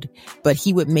railroad, but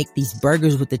he would make these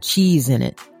burgers with the cheese in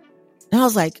it. And I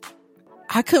was like,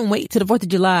 I couldn't wait till the 4th of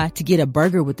July to get a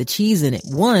burger with the cheese in it.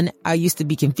 One, I used to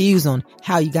be confused on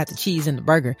how you got the cheese in the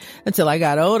burger until I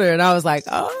got older, and I was like,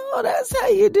 oh, that's how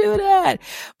you do that.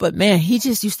 But man, he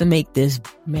just used to make this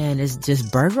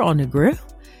just burger on the grill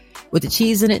with the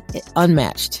cheese in it,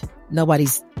 unmatched.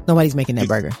 Nobody's making that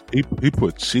burger. He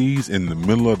put cheese in the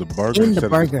middle of the burger instead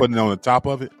of putting it on the top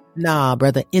of it? Nah,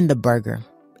 brother, in the burger.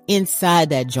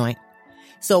 Inside that joint.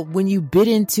 So when you bit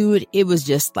into it, it was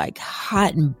just like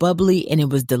hot and bubbly, and it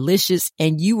was delicious,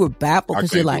 and you were baffled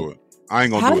because you're like, I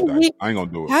ain't gonna do it. I ain't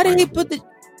gonna do it. How did he put the...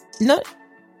 No,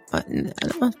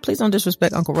 please don't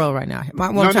disrespect Uncle Ro right now.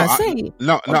 I'm not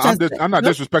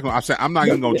disrespecting. I'm saying I'm not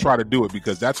even gonna try to do it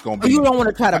because that's gonna be... You don't want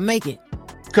to try to make it.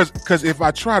 Because if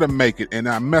I try to make it and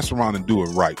I mess around and do it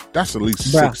right, that's at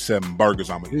least 6-7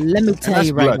 burgers I'm gonna eat. Let me tell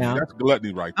you right now. That's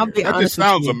gluttony right there. That just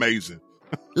sounds amazing.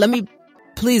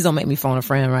 Please don't make me phone a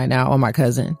friend right now or my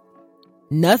cousin.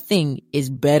 Nothing is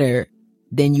better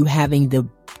than you having the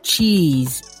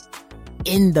cheese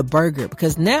in the burger,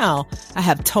 because now I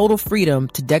have total freedom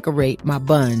to decorate my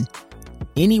bun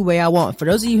any way I want. For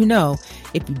those of you who know,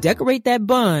 if you decorate that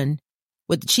bun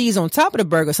with the cheese on top of the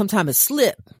burger, sometimes it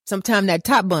slip. Sometimes that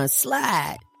top bun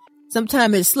slide.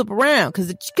 Sometimes it slip around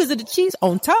because of the cheese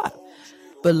on top.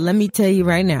 But let me tell you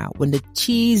right now, when the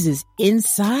cheese is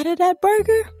inside of that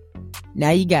burger, now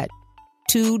you got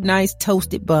 2 nice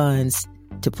toasted buns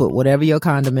to put whatever your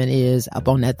condiment is up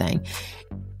on that thing.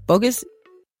 Bogus,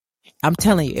 I'm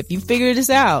telling you, if you figure this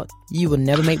out, you will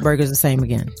never make burgers the same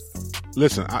again.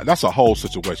 Listen, that's a whole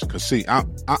situation. Because see,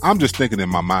 I'm just thinking in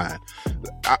my mind,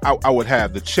 I would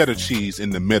have the cheddar cheese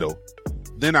in the middle.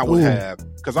 Then I would have,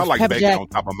 because I like bacon on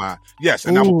top of mine. Yes,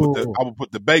 and I would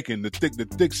put the bacon, the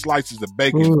thick slices of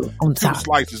bacon, on 2 top.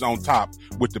 Slices on top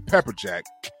with the pepper jack.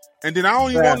 And then I don't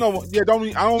even want no. Yeah, I don't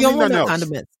need nothing else.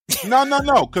 Condiments.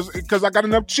 No, because I got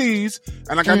enough cheese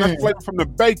and I got enough flavor from the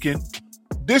bacon.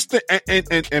 This thing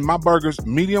and my burgers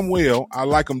medium well. I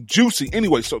like them juicy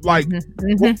anyway. So like,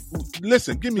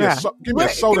 listen, give me a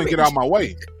soda and get out of my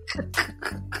way.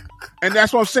 And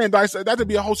that's what I'm saying. That'd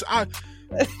be a whole.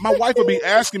 My wife would be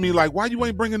asking me like, "Why you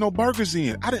ain't bringing no burgers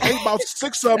in?" I done ate about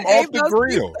 6 of them off the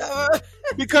grill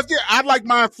because I like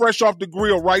mine fresh off the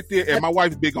grill right there. And my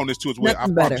wife's big on this too as well.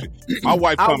 I promise you. My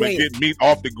wife come and get meat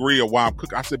off the grill while I'm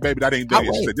cooking. I said, "Baby, that ain't done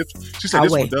yet." She said,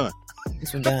 "This one done."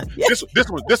 This one done. This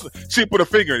one. She put her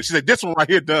finger in it. She said, "This one right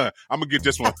here done. I'm gonna get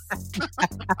this one. I'm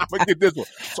gonna get this one."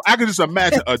 So I can just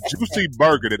imagine a juicy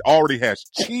burger that already has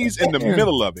cheese in the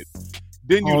middle of it.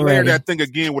 Then you layer that thing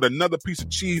again with another piece of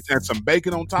cheese and some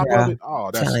bacon on top of it.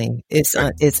 Oh, that's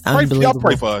unbelievable. Y'all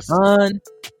pray for us.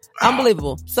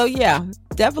 Unbelievable. So yeah,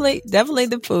 definitely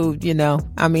the food, you know.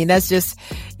 I mean, that's just,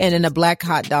 and then a black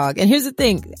hot dog. And here's the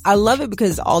thing. I love it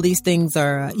because all these things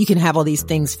are, you can have all these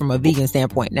things from a vegan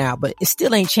standpoint now, but it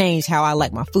still ain't changed how I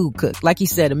like my food cooked. Like you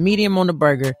said, a medium on the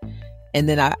burger. And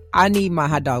then I need my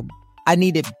hot dog. I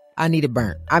need it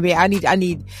burnt. I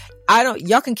mean,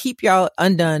 y'all can keep y'all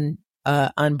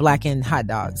unblackened hot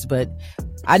dogs, but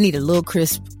I need a little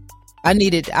crisp. I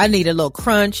need a little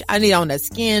crunch. I need it on the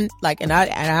skin, like, and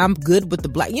I'm good with the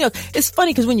black. You know, it's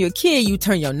funny because when you're a kid, you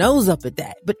turn your nose up at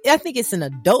that, but I think it's an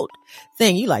adult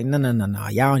thing. You like, no,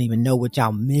 y'all don't even know what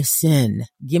y'all missing.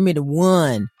 Give me the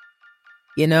one,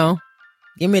 you know,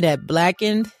 give me that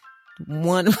blackened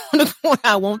one.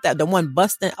 I want that, the one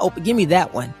busting open. Give me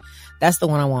that one. That's the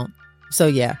one I want. So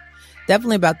yeah,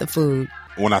 definitely about the food.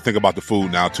 When I think about the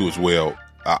food now too as well,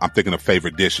 I'm thinking of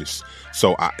favorite dishes.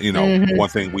 So, one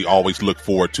thing we always look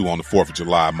forward to on the 4th of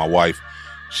July, my wife,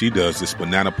 she does this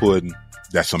banana pudding.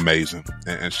 That's amazing.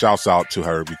 And shouts out to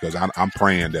her because I'm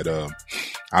praying that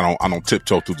I don't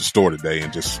tiptoe through the store today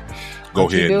and just go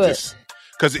ahead and just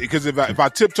because if I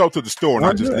tiptoe to the store and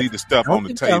I just leave the stuff on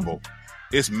the table,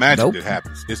 it's magic that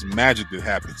happens. It's magic that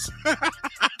happens.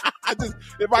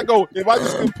 If I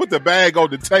just put the bag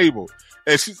on the table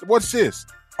and she's, what's this?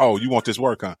 Oh, you want this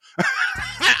work, huh?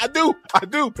 I do.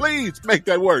 Please make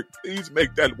that work.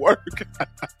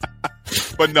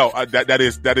 But no,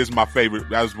 that is my favorite.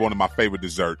 That is one of my favorite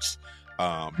desserts.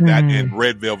 That and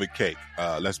red velvet cake.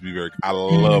 Let's be very. I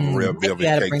love red velvet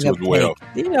cake too as well.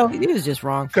 You know, he was just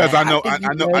wrong. Because I know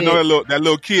that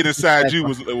little kid inside you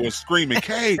was screaming,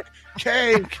 "Cake!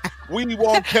 We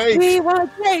want cake! We want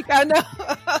cake!" I know.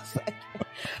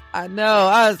 I know.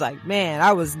 I was like, man,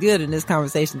 I was good in this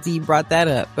conversation until you brought that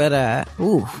up. But,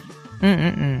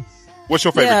 What's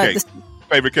your favorite cake?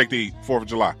 Favorite cake to eat 4th of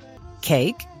July?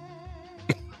 Cake.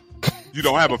 You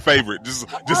don't have a favorite. Just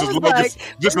as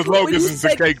long as it's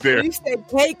a cake there. When you said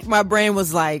cake, my brain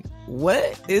was like,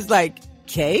 what? It's like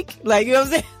cake. Like, you know what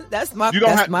I'm saying? That's my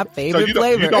favorite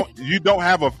flavor. You don't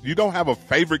have a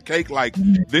favorite cake. Like,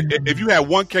 if you had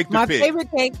one cake to my pick,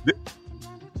 favorite cake.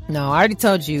 No, I already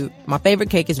told you my favorite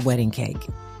cake is wedding cake.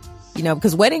 You know,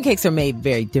 because wedding cakes are made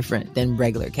very different than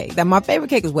regular cake. Now, my favorite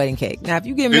cake is wedding cake. Now, if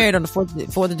you get married on the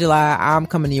 4th of July, I'm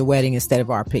coming to your wedding instead of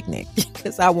our picnic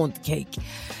because I want the cake.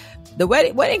 The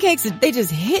wedding cakes, they just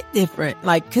hit different.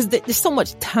 Like, because there's so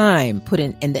much time put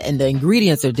in, and the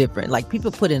ingredients are different. Like,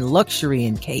 people put in luxury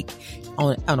in cake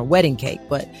on a wedding cake.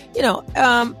 But, you know,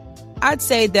 I'd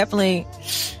say definitely,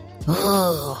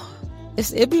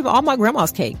 it'd be all my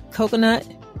grandma's cake. Coconut,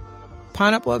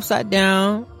 pineapple upside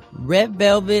down, red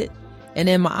velvet. And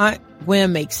then my Aunt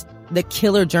Gwen makes the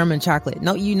killer German chocolate.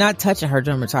 No, you're not touching her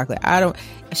German chocolate.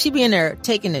 She be in there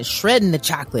taking and shredding the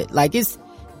chocolate. Like, it's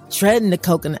shredding the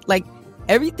coconut. Like,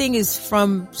 everything is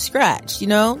from scratch, you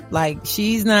know? Like,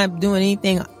 she's not doing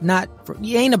anything,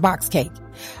 you ain't a box cake.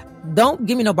 Don't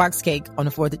give me no box cake on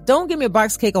the 4th. Don't give me a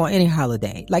box cake on any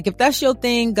holiday. Like, if that's your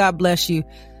thing, God bless you.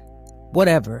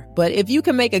 Whatever. But if you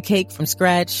can make a cake from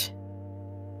scratch,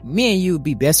 me and you would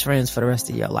be best friends for the rest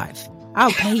of your life. I'll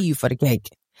pay you for the cake.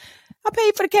 I'll pay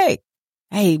you for the cake.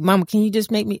 Hey, mama, can you just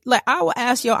make me, like, I will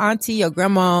ask your auntie, your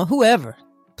grandma, whoever,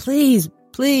 please,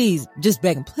 just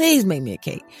beg them, please make me a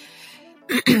cake.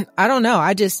 I don't know.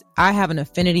 I have an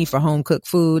affinity for home cooked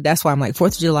food. That's why I'm like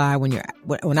 4th of July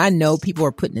when I know people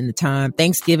are putting in the time,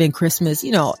 Thanksgiving, Christmas,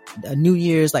 you know, New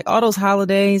Year's, like all those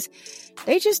holidays,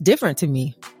 they just different to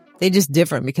me. They just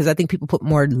different because I think people put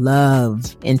more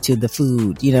love into the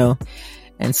food, you know?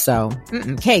 And so,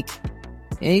 cake.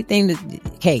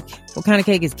 Cake. What kind of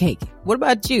cake is cake? What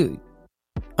about you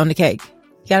on the cake?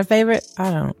 You got a favorite?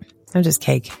 I don't. I'm just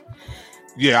cake.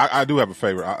 Yeah, I do have a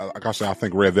favorite. Like I said, I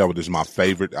think red velvet is my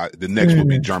favorite. The next would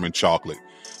be German chocolate.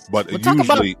 But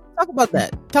usually... Talk about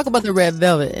that. Talk about the red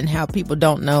velvet and how people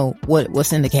don't know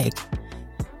what's in the cake.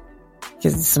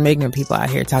 Because there's some ignorant people out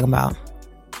here talking about,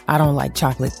 I don't like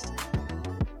chocolate.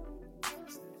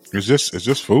 It's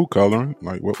just food coloring.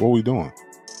 Like, what are we doing?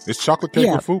 It's chocolate cake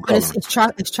with food coloring.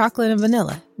 It's chocolate and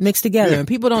vanilla mixed together, and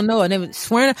people don't know it. They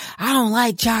swearing, I don't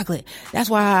like chocolate.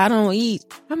 That's why I don't eat.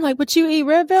 I'm like, but you eat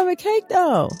red velvet cake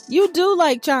though. You do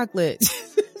like chocolate.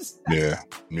 yeah.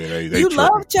 They you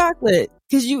love chocolate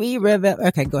because you eat red velvet.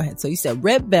 Okay, go ahead. So you said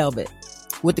red velvet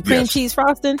with the cream cheese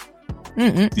frosting.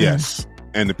 Yes,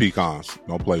 and the pecans.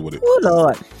 Don't play with it. Oh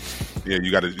Lord. Yeah,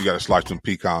 you gotta slice some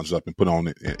pecans up and put on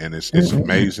it, and it's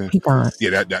amazing. Pecan.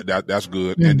 Yeah, that's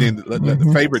good. And then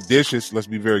the favorite dishes. Let's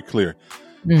be very clear.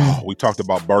 We talked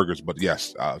about burgers, but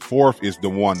yes, 4th is the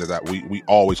one that we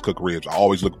always cook ribs. I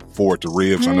always look forward to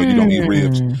ribs. I know you don't eat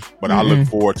ribs, but I look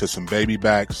forward to some baby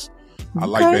backs. I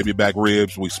like baby back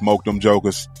ribs. We smoke them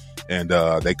jokers, and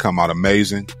they come out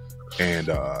amazing. And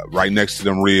right next to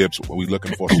them ribs, we're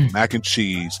looking for some mac and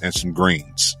cheese and some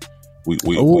greens. We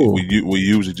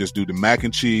usually just do the mac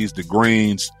and cheese, the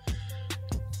greens,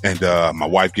 and my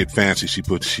wife get fancy. She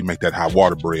make that hot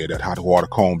water bread, that hot water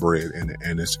cornbread,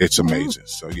 and it's amazing.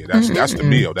 So yeah, that's the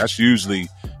meal. That's usually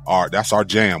our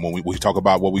jam when we talk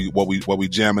about what we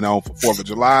jamming on for 4th of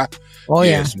July.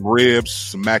 Some ribs,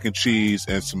 some mac and cheese,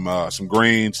 and some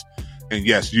greens. And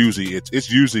yes, usually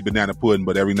it's usually banana pudding,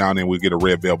 but every now and then we get a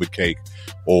red velvet cake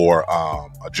or a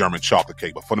German chocolate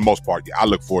cake. But for the most part, I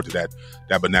look forward to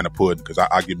that banana pudding because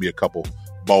I give me a couple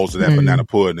bowls of that banana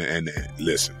pudding and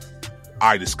listen,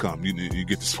 itis come. You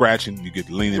get the scratching, you get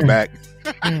the leaning back.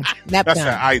 That's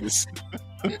that itis.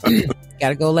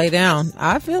 Gotta go lay down.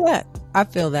 I feel that. Yep. I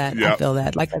feel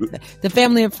that. Like the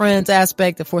family and friends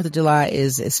aspect of 4th of July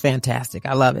is fantastic.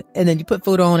 I love it. And then you put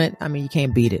food on it. I mean, you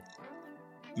can't beat it.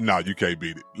 No, you can't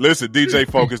beat it. Listen, DJ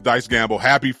Focus, Dice Gamble,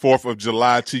 happy 4th of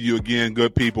July to you again,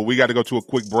 good people. We got to go to a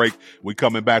quick break. We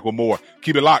coming back with more.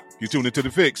 Keep it locked. You tuned into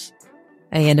The Fix.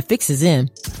 And The Fix is in.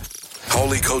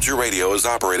 Holy Culture Radio is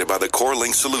operated by the Core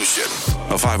Link Solution,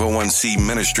 a 501c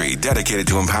ministry dedicated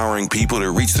to empowering people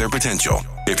to reach their potential.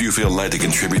 If you feel led to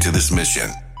contribute to this mission,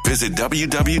 visit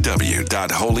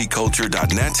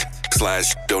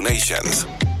www.holyculture.net/donations.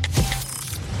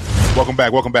 Welcome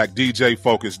back. DJ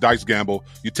Focus, Dice Gamble.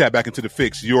 You tap back into The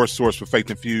Fix, your source for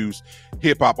faith-infused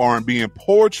hip-hop, R&B, and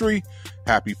poetry.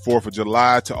 Happy 4th of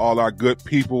July to all our good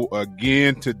people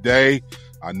again today.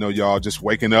 I know y'all just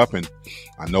waking up, and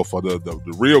I know for the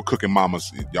real cooking mamas,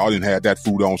 y'all didn't have that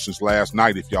food on since last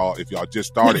night. If y'all just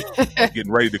started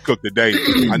getting ready to cook today,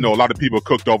 I know a lot of people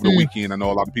cooked over the weekend. I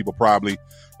know a lot of people probably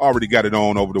already got it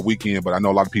on over the weekend, but I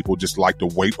know a lot of people just like to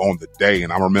wait on the day.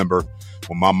 And I remember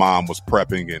when my mom was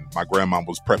prepping and my grandma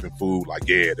was prepping food, like,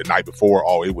 the night before,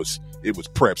 it was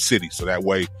prep city. So that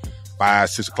way, 5,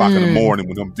 6 o'clock in the morning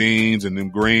with them beans and them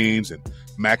greens and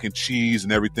mac and cheese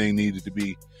and everything needed to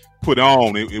be put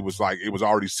on. It was like it was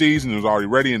already seasoned. It was already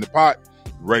ready in the pot,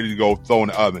 ready to go throw in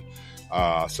the oven.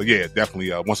 So yeah,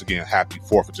 definitely. Once again, happy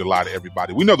 4th of July to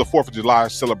everybody. We know the 4th of July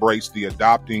celebrates the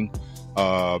adapting,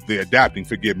 of the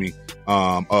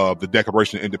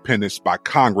Declaration of Independence by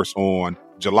Congress on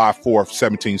July 4th,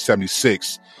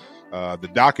 1776. The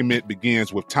document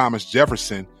begins with Thomas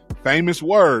Jefferson' famous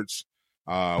words,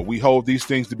 "We hold these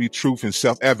things to be truth and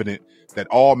self-evident, that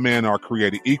all men are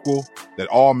created equal, that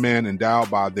all men endowed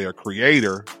by their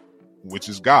creator, which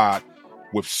is God,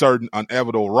 with certain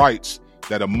unalienable rights,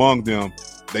 that among them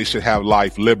they should have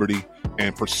life, liberty,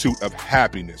 and pursuit of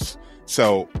happiness."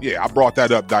 So yeah, I brought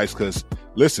that up, Dice, because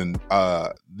listen,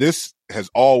 this has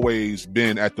always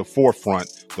been at the forefront.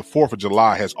 The 4th of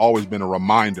July has always been a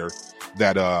reminder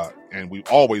that, and we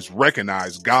always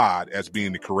recognize God as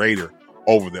being the creator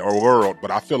over the world.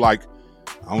 But I feel like,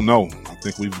 I don't know, I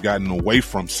think we've gotten away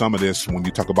from some of this when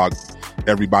you talk about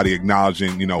everybody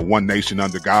acknowledging, one nation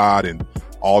under God and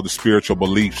all the spiritual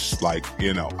beliefs. Like,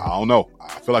 I don't know.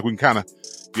 I feel like we can kind of,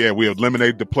 we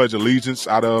eliminated the Pledge of Allegiance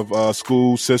out of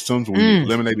school systems. We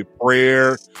eliminated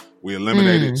prayer. We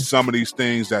eliminated some of these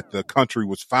things that the country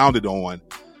was founded on.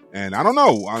 And I don't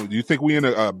know. Do you think we're in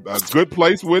a good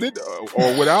place with it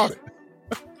or without it?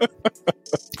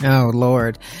 Oh,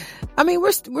 Lord. I mean,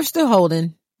 we're still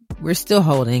holding. We're still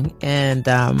holding. And,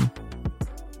 I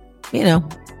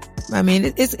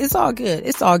mean, it's all good.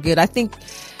 It's all good. I think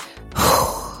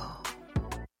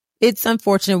it's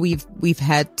unfortunate we've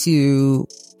had to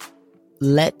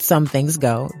let some things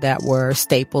go that were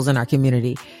staples in our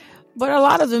community. But a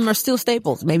lot of them are still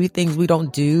staples. Maybe things we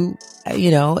don't do,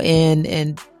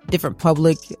 in different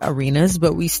public arenas,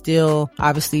 but we still,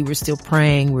 obviously, we're still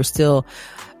praying. We're still,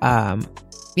 some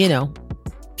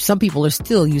people are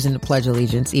still using the Pledge of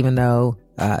Allegiance, even though,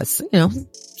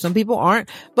 some people aren't.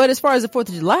 But as far as the 4th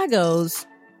of July goes,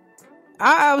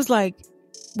 I was like,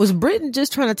 was Britain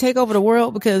just trying to take over the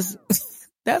world? Because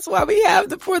that's why we have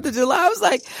the 4th of July. I was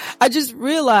like, I just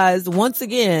realized once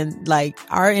again, like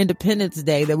our Independence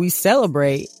Day that we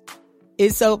celebrate,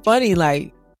 it's so funny.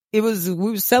 Like we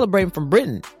were celebrating from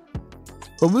Britain,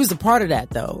 but we was a part of that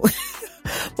though.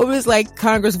 But it was like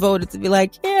Congress voted to be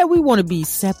like, yeah, we want to be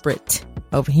separate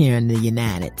over here in the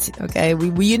United. Okay.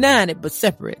 We united, but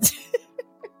separate.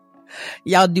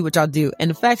 Y'all do what y'all do. And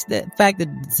the fact that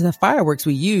the fireworks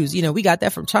we use, we got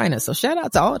that from China. So shout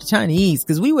out to all the Chinese,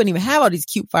 because we wouldn't even have all these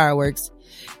cute fireworks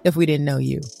if we didn't know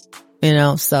you,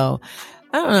 So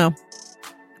I don't know.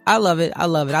 I love it. I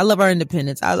love it. I love our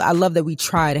independence. I love that we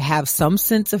try to have some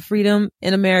sense of freedom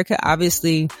in America.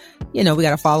 Obviously, we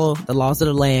got to follow the laws of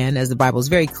the land, as the Bible is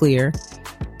very clear.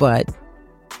 But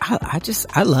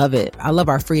I love it. I love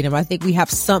our freedom. I think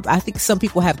some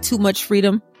people have too much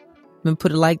freedom. And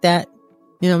put it like that.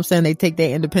 You know what I'm saying? They take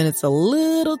their independence a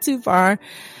little too far.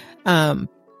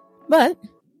 But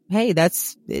hey,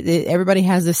 everybody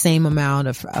has the same amount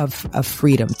of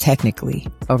freedom technically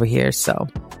over here. So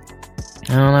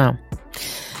I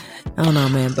don't know,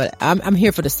 man, but I'm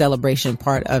here for the celebration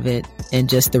part of it and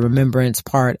just the remembrance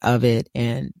part of it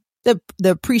and the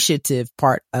appreciative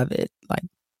part of it. Like,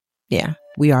 yeah,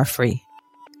 we are free,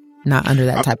 not under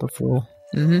that type of rule.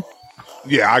 Mm-hmm.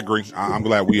 Yeah, I agree. I'm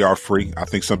glad we are free. I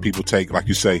think some people take, like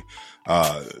you say,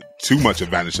 too much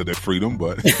advantage of their freedom,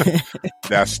 but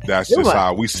that's just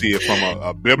how we see it from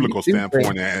a biblical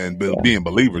standpoint and being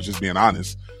believers, just being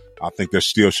honest. I think there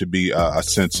still should be a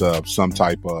sense of some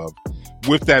type of,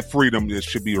 with that freedom, there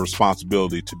should be a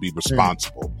responsibility to be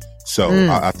responsible. So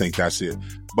I think that's it.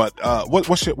 But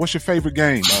what's your favorite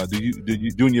game? Do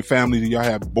you and your family, do y'all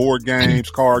have board games,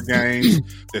 card games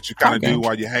that you kind of do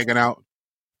while you're hanging out?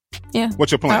 Yeah.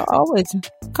 What's your plan? Always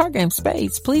card game,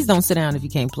 spades. Please don't sit down if you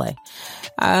can't play.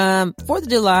 4th of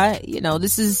July, you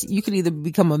can either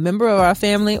become a member of our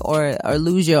family or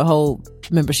lose your whole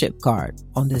membership card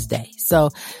on this day.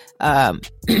 So,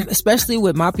 especially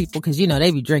with my people, cause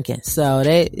they be drinking. So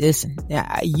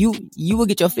you will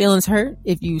get your feelings hurt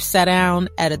if you sat down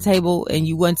at a table and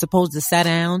you weren't supposed to sit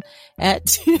down at,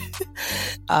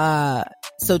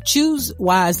 so choose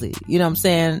wisely. You know what I'm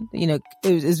saying?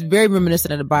 It's very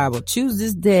reminiscent of the Bible. Choose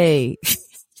this day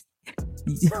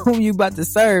whom you about to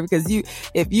serve, because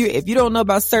if you don't know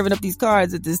about serving up these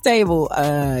cards at this table,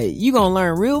 you gonna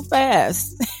learn real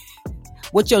fast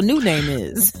what your new name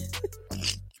is.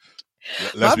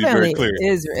 Let's be very clear.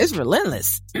 It's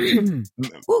relentless. Mine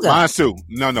too.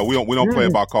 No, we don't play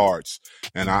about cards.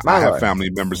 And I have family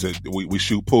members that we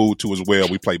shoot pool too as well.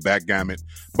 We play backgammon.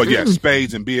 But yeah,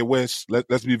 spades and Bia West.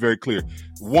 Let's be very clear.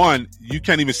 One, you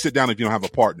can't even sit down if you don't have a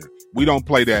partner. we don't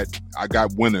play that. I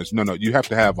got winners. No, you have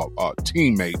to have a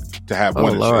teammate to have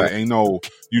winners. Lord. Ain't no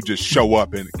you just show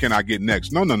up and can I get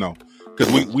next? No.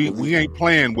 Because we ain't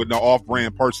playing with no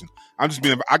off-brand person. I'm just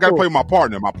being. I got to play with my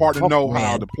partner. My partner know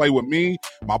how to play with me.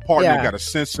 My partner got a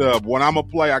sense of what I'm gonna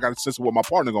play. I got a sense of what my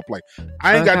partner gonna play.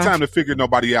 I ain't got time to figure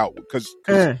nobody out because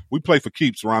we play for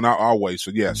keeps around our way. So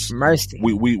yes, mercy.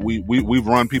 We've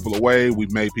run people away.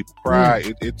 We've made people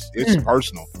cry. It's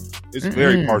personal. It's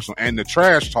very personal. And the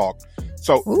trash talk.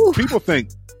 So people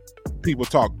think people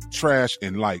talk trash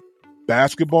in like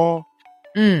basketball.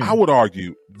 I would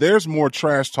argue there's more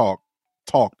trash talked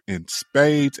in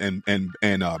spades and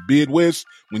bid whist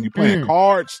when you playing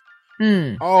cards.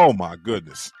 Oh my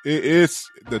goodness, it's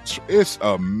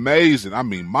amazing. I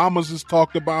mean, mamas is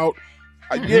talked about.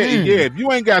 If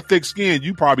you ain't got thick skin,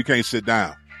 you probably can't sit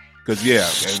down. Cause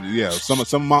some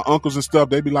of my uncles and stuff,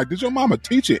 they be like, "Did your mama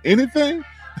teach you anything?"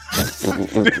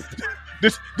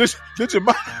 Did your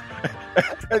mama?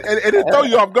 And it throw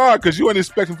you off guard because you ain't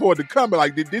expecting for it to come. But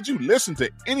like, did you listen to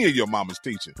any of your mama's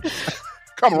teaching?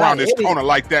 Come around this corner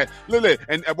like that.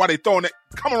 And while they throwing it,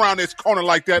 come around this corner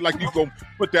like that, like you gonna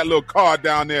put that little card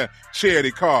down there, charity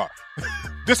card.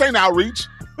 This ain't outreach.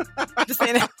 This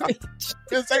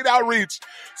ain't outreach.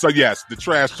 So yes, the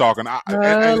trash talking.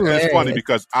 And it's funny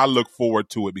because I look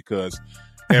forward to it because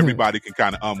everybody can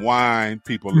kind of unwind.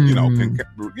 People, can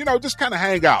just kind of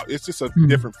hang out. It's just a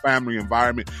different family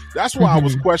environment. That's why I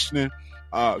was questioning.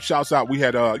 Shouts out. We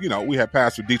had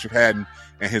Pastor Dietrich Haddon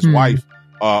and his wife,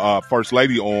 First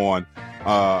Lady on,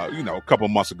 a couple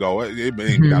of months ago. It ain't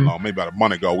been that long, maybe about a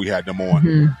month ago. We had them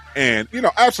on, and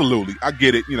absolutely, I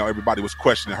get it. Everybody was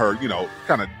questioning her,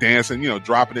 kind of dancing,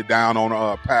 dropping it down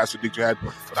on Pastor Dietrich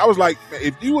Haddon. But I was like,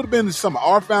 if you would have been to some of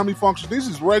our family functions, these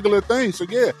is regular things. So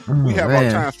we have our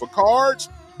times for cards,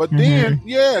 but then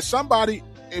somebody,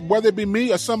 whether it be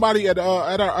me or somebody at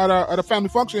a family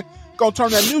function, gonna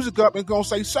turn that music up and gonna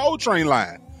say Soul Train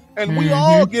line. And we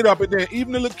all get up and dance,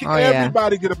 even the little kids,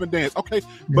 everybody get up and dance. Okay,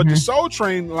 but the Soul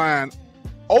Train line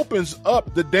opens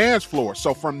up the dance floor.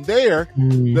 So from there,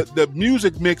 the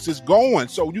music mix is going.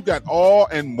 So you got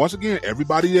and once again,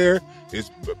 everybody there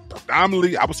is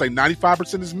predominantly, I would say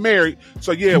 95% is married.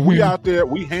 So we out there,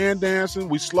 we hand dancing,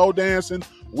 we slow dancing,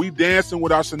 we dancing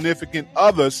with our significant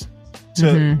others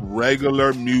to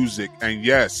regular music. And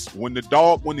yes, when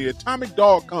the Atomic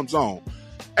Dog comes on,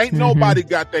 ain't nobody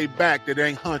got their back that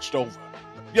ain't hunched over.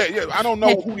 Yeah. I don't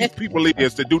know who these people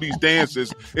is that do these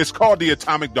dances. It's called the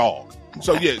Atomic Dog.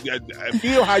 So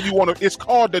feel how you want to. It's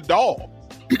called the dog.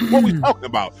 What we talking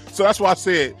about? So that's why I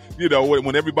said,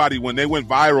 when they went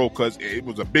viral because it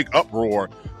was a big uproar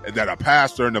that a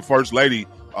pastor and the First Lady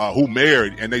who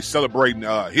married and they celebrating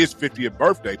his 50th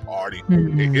birthday party.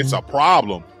 It's a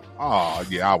problem.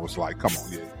 I was like, come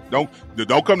on,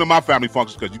 Don't come to my family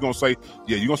functions because you're gonna say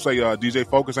DJ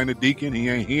Focus ain't a deacon. He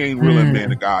ain't really a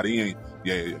man of God. He ain't.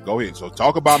 Go ahead. So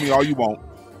talk about me all you want.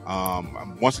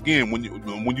 Once again, when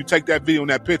you take that video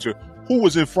and that picture, who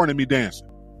was in front of me dancing?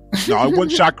 No, it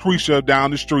wasn't Shakrisha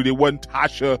down the street. It wasn't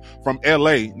Tasha from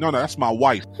LA. No, that's my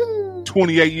wife.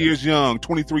 28 years young,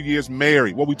 23 years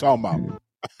married. What we talking about?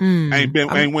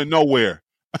 Ain't went nowhere.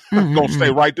 Gonna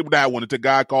stay right through that one until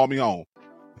God called me home.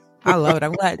 I love it.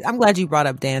 I'm glad you brought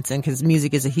up dancing because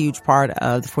music is a huge part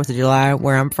of the 4th of July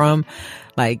where I'm from.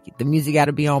 Like the music got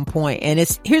to be on point. And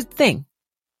here's the thing.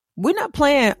 We're not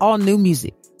playing all new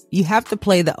music. You have to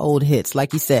play the old hits.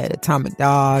 Like you said, Atomic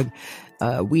Dog,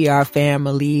 We Are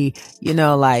Family, you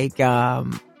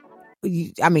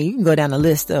can go down the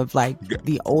list of like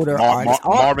the older artists.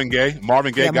 Marvin Gaye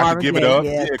got to give it up.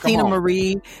 Yeah, Tina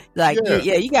Marie.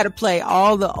 You got to play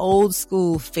all the old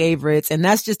school favorites. And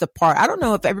that's just a part. I don't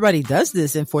know if everybody does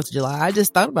this in 4th of July. I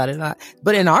just thought about it.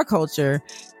 But in our culture,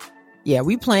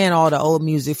 we playing all the old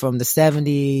music from the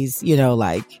 70s,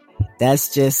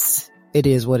 that's just, it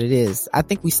is what it is. I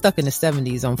think we stuck in the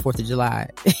 70s on 4th of July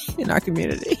in our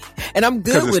community. And I'm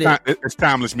good with it. It's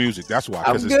timeless music. That's why.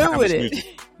 I'm good with it.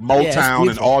 Music. Motown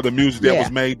and all the music that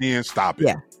was made then, stop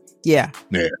it. Yeah.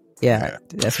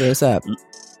 That's what's up.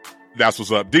 That's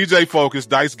what's up. DJ Focus,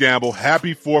 Dice Gamble.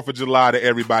 Happy 4th of July to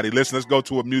everybody. Listen, let's go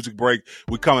to a music break.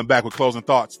 We're coming back with closing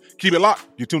thoughts. Keep it locked.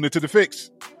 You're tuned into The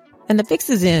Fix. And The Fix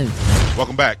is in.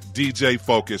 Welcome back. DJ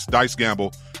Focus, Dice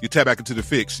Gamble. You tap back into The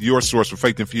Fix, your source for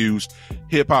faith-infused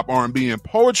hip-hop, R&B, and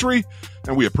poetry.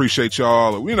 And we appreciate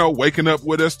y'all, waking up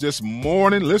with us this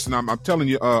morning. Listen, I'm telling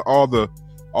you, all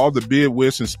the bid,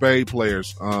 whist, and spade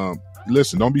players,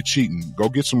 listen, don't be cheating. Go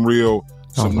get some new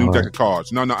deck of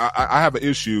cards. No, I have an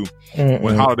issue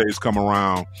when holidays come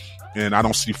around and I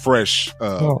don't see fresh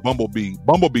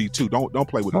Bumblebee too. Don't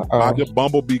play with it. Buy your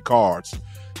Bumblebee cards.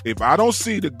 if I don't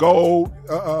see the gold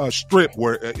strip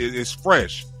where it's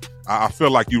fresh, I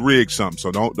feel like you rigged something.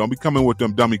 So don't be coming with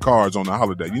them dummy cards on the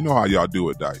holiday. You know how y'all do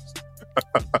it, Dice.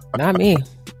 Not me.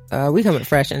 We coming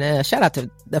fresh, and shout out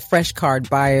to the fresh card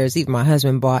buyers. Even my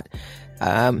husband bought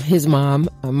his mom,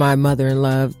 my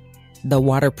mother-in-law, the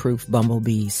waterproof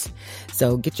bumblebees.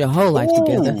 So get your whole life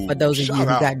together. For those of you who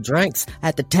got drinks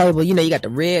at the table, you got the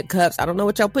red cups. I don't know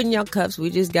what y'all put in your cups. We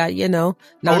just got,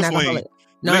 non-alcoholic.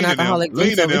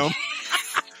 Lean in them.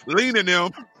 Lean in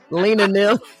them. Leaning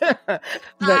them. But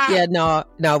yeah, no,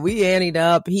 we anteed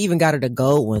up. He even got her the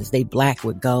gold ones. They black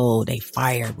with gold. They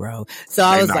fire, bro. So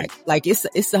I was like,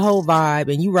 it's the whole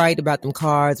vibe. And you right about them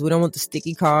cards. We don't want the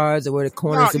sticky cards or where the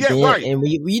corners are bent. Right. And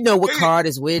we know what card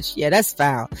is which. Yeah, that's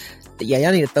foul. Yeah,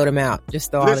 y'all need to throw them out.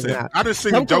 Just throw all of them out. I just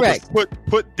seen jokers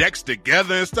put decks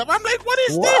together and stuff. I'm like, what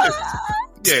is this?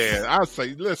 Yeah, I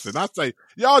say,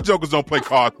 y'all jokers don't play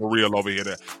cards for real over here.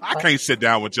 I can't sit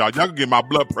down with y'all. Y'all can get my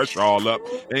blood pressure all up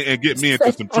and get me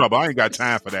into some trouble. I ain't got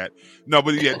time for that. No,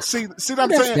 but yeah, see what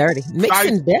I'm saying? Dirty.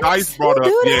 Dice brought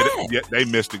up, they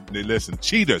missed it. Listen,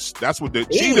 cheaters. That's what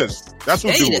cheaters. That's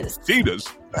what do it. Cheaters.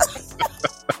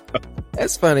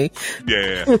 That's funny.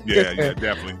 Yeah,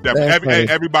 definitely.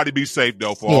 Everybody be safe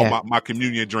though. For all my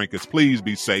communion drinkers, please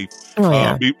be safe.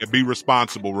 Be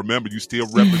responsible. Remember, you still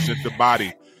represent the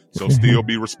body, so still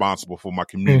be responsible for my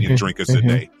communion drinkers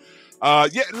today.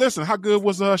 Listen, how good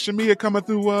was Shameia coming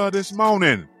through this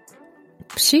morning?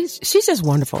 She's just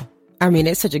wonderful. I mean,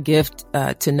 it's such a gift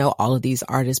to know all of these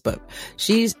artists, but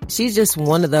she's just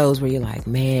one of those where you're like,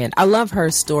 man, I love her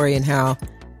story and how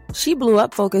she blew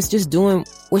up, Focus, just doing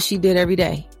what she did every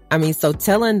day. I mean, so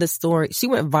telling the story, she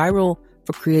went viral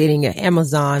for creating an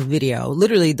Amazon video.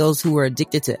 Literally, those who were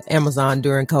addicted to Amazon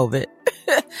during COVID.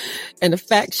 And the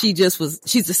fact she's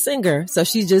a singer, so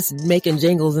she's just making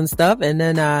jingles and stuff. And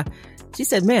then she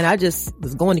said, man, I just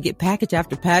was going to get package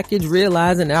after package,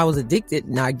 realizing that I was addicted.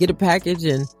 And I get a package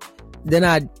and then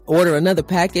I'd order another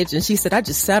package. And she said, I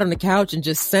just sat on the couch and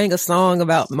just sang a song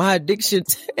about my addiction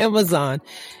to Amazon.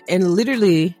 And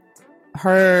literally,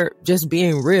 her just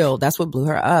being real, that's what blew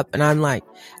her up. And I'm like,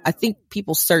 I think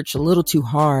people search a little too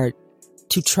hard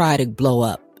to try to blow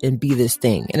up and be this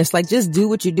thing. And it's like, just do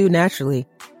what you do naturally.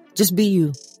 Just be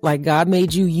you. Like, God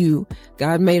made you.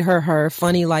 God made her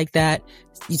funny like that,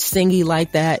 singy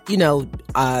like that,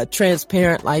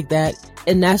 transparent like that.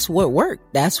 And that's what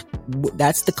worked. That's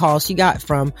the call she got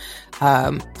from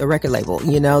the record label,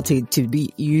 to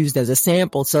be used as a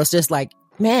sample. So it's just like,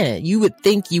 man, you would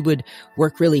think you would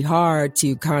work really hard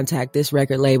to contact this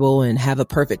record label and have a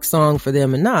perfect song for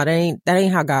them. And no, that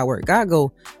ain't how God works. God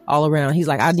go all around. He's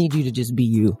like, I need you to just be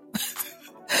you.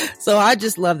 So I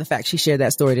just love the fact she shared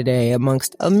that story today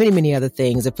amongst many, many other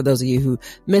things. And for those of you who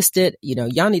missed it,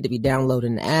 y'all need to be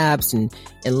downloading the apps and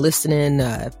listening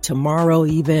tomorrow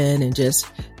even, and just,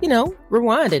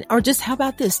 rewinding. Or just, how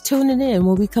about this? Tuning in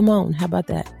when we come on. How about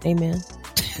that? Amen.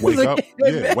 Wake up.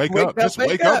 Yeah, wake up. Just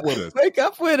wake up with us. Wake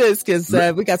up with us, because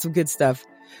we got some good stuff.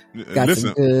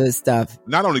 Some good stuff.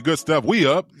 Not only good stuff, we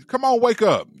up. Come on, wake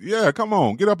up. Yeah, come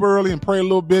on. Get up early and pray a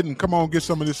little bit, and come on, get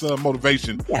some of this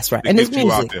motivation. That's right. And this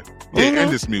music. Out there. Yeah,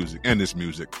 and this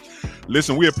music.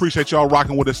 Listen, we appreciate y'all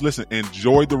rocking with us. Listen,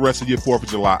 enjoy the rest of your 4th of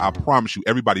July. I promise you,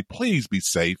 everybody, please be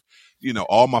safe.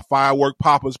 All my firework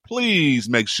poppers, please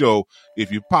make sure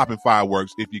if you're popping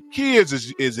fireworks, if your kids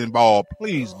is involved,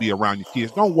 please be around your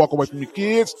kids. Don't walk away from your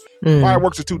kids.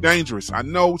 Fireworks are too dangerous. I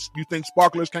know you think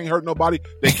sparklers can't hurt nobody.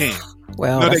 They can.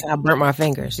 Well, I burnt my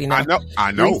fingers, I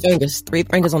know. 3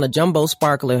 fingers on a jumbo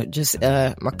sparkler. Just,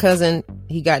 my cousin,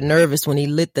 he got nervous when he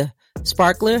lit the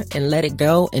sparkler and let it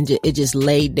go, and it just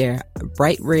laid there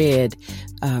bright red,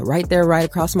 right there, right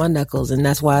across my knuckles, and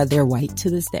that's why they're white to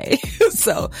this day.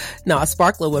 So no, a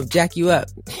sparkler will jack you up.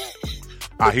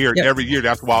 I hear it every year.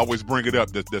 That's why I always bring it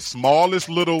up. The smallest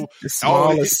little,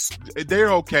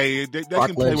 they're okay. They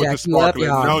can play with the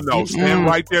sparkler. No, stand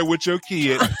right there with your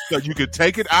kid so you can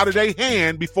take it out of their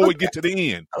hand before we get to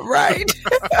the end. Right.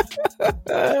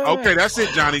 Okay, that's it,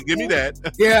 Johnny. Give me that.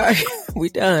 Yeah, we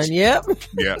done. Yep.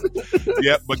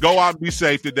 Yeah. But go out and be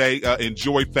safe today.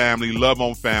 Enjoy family, love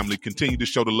on family. Continue to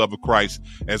show the love of Christ.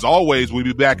 As always, we'll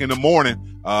be back in the morning.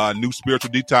 New spiritual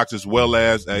detox, as well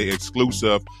as a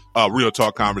exclusive real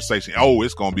talk conversation. Oh,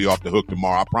 it's gonna be off the hook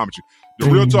tomorrow. I promise you. The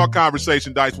real talk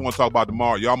conversation Dice want to talk about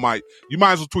tomorrow. You might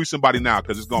as well tweet somebody now,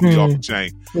 because it's gonna be off the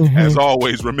chain. As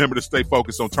always, remember to stay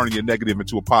focused on turning your negative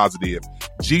into a positive.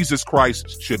 Jesus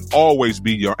Christ should always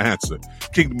be your answer.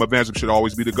 Kingdom evangelism should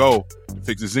always be the goal. The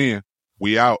fix is in.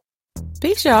 We out.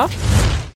 Peace, y'all.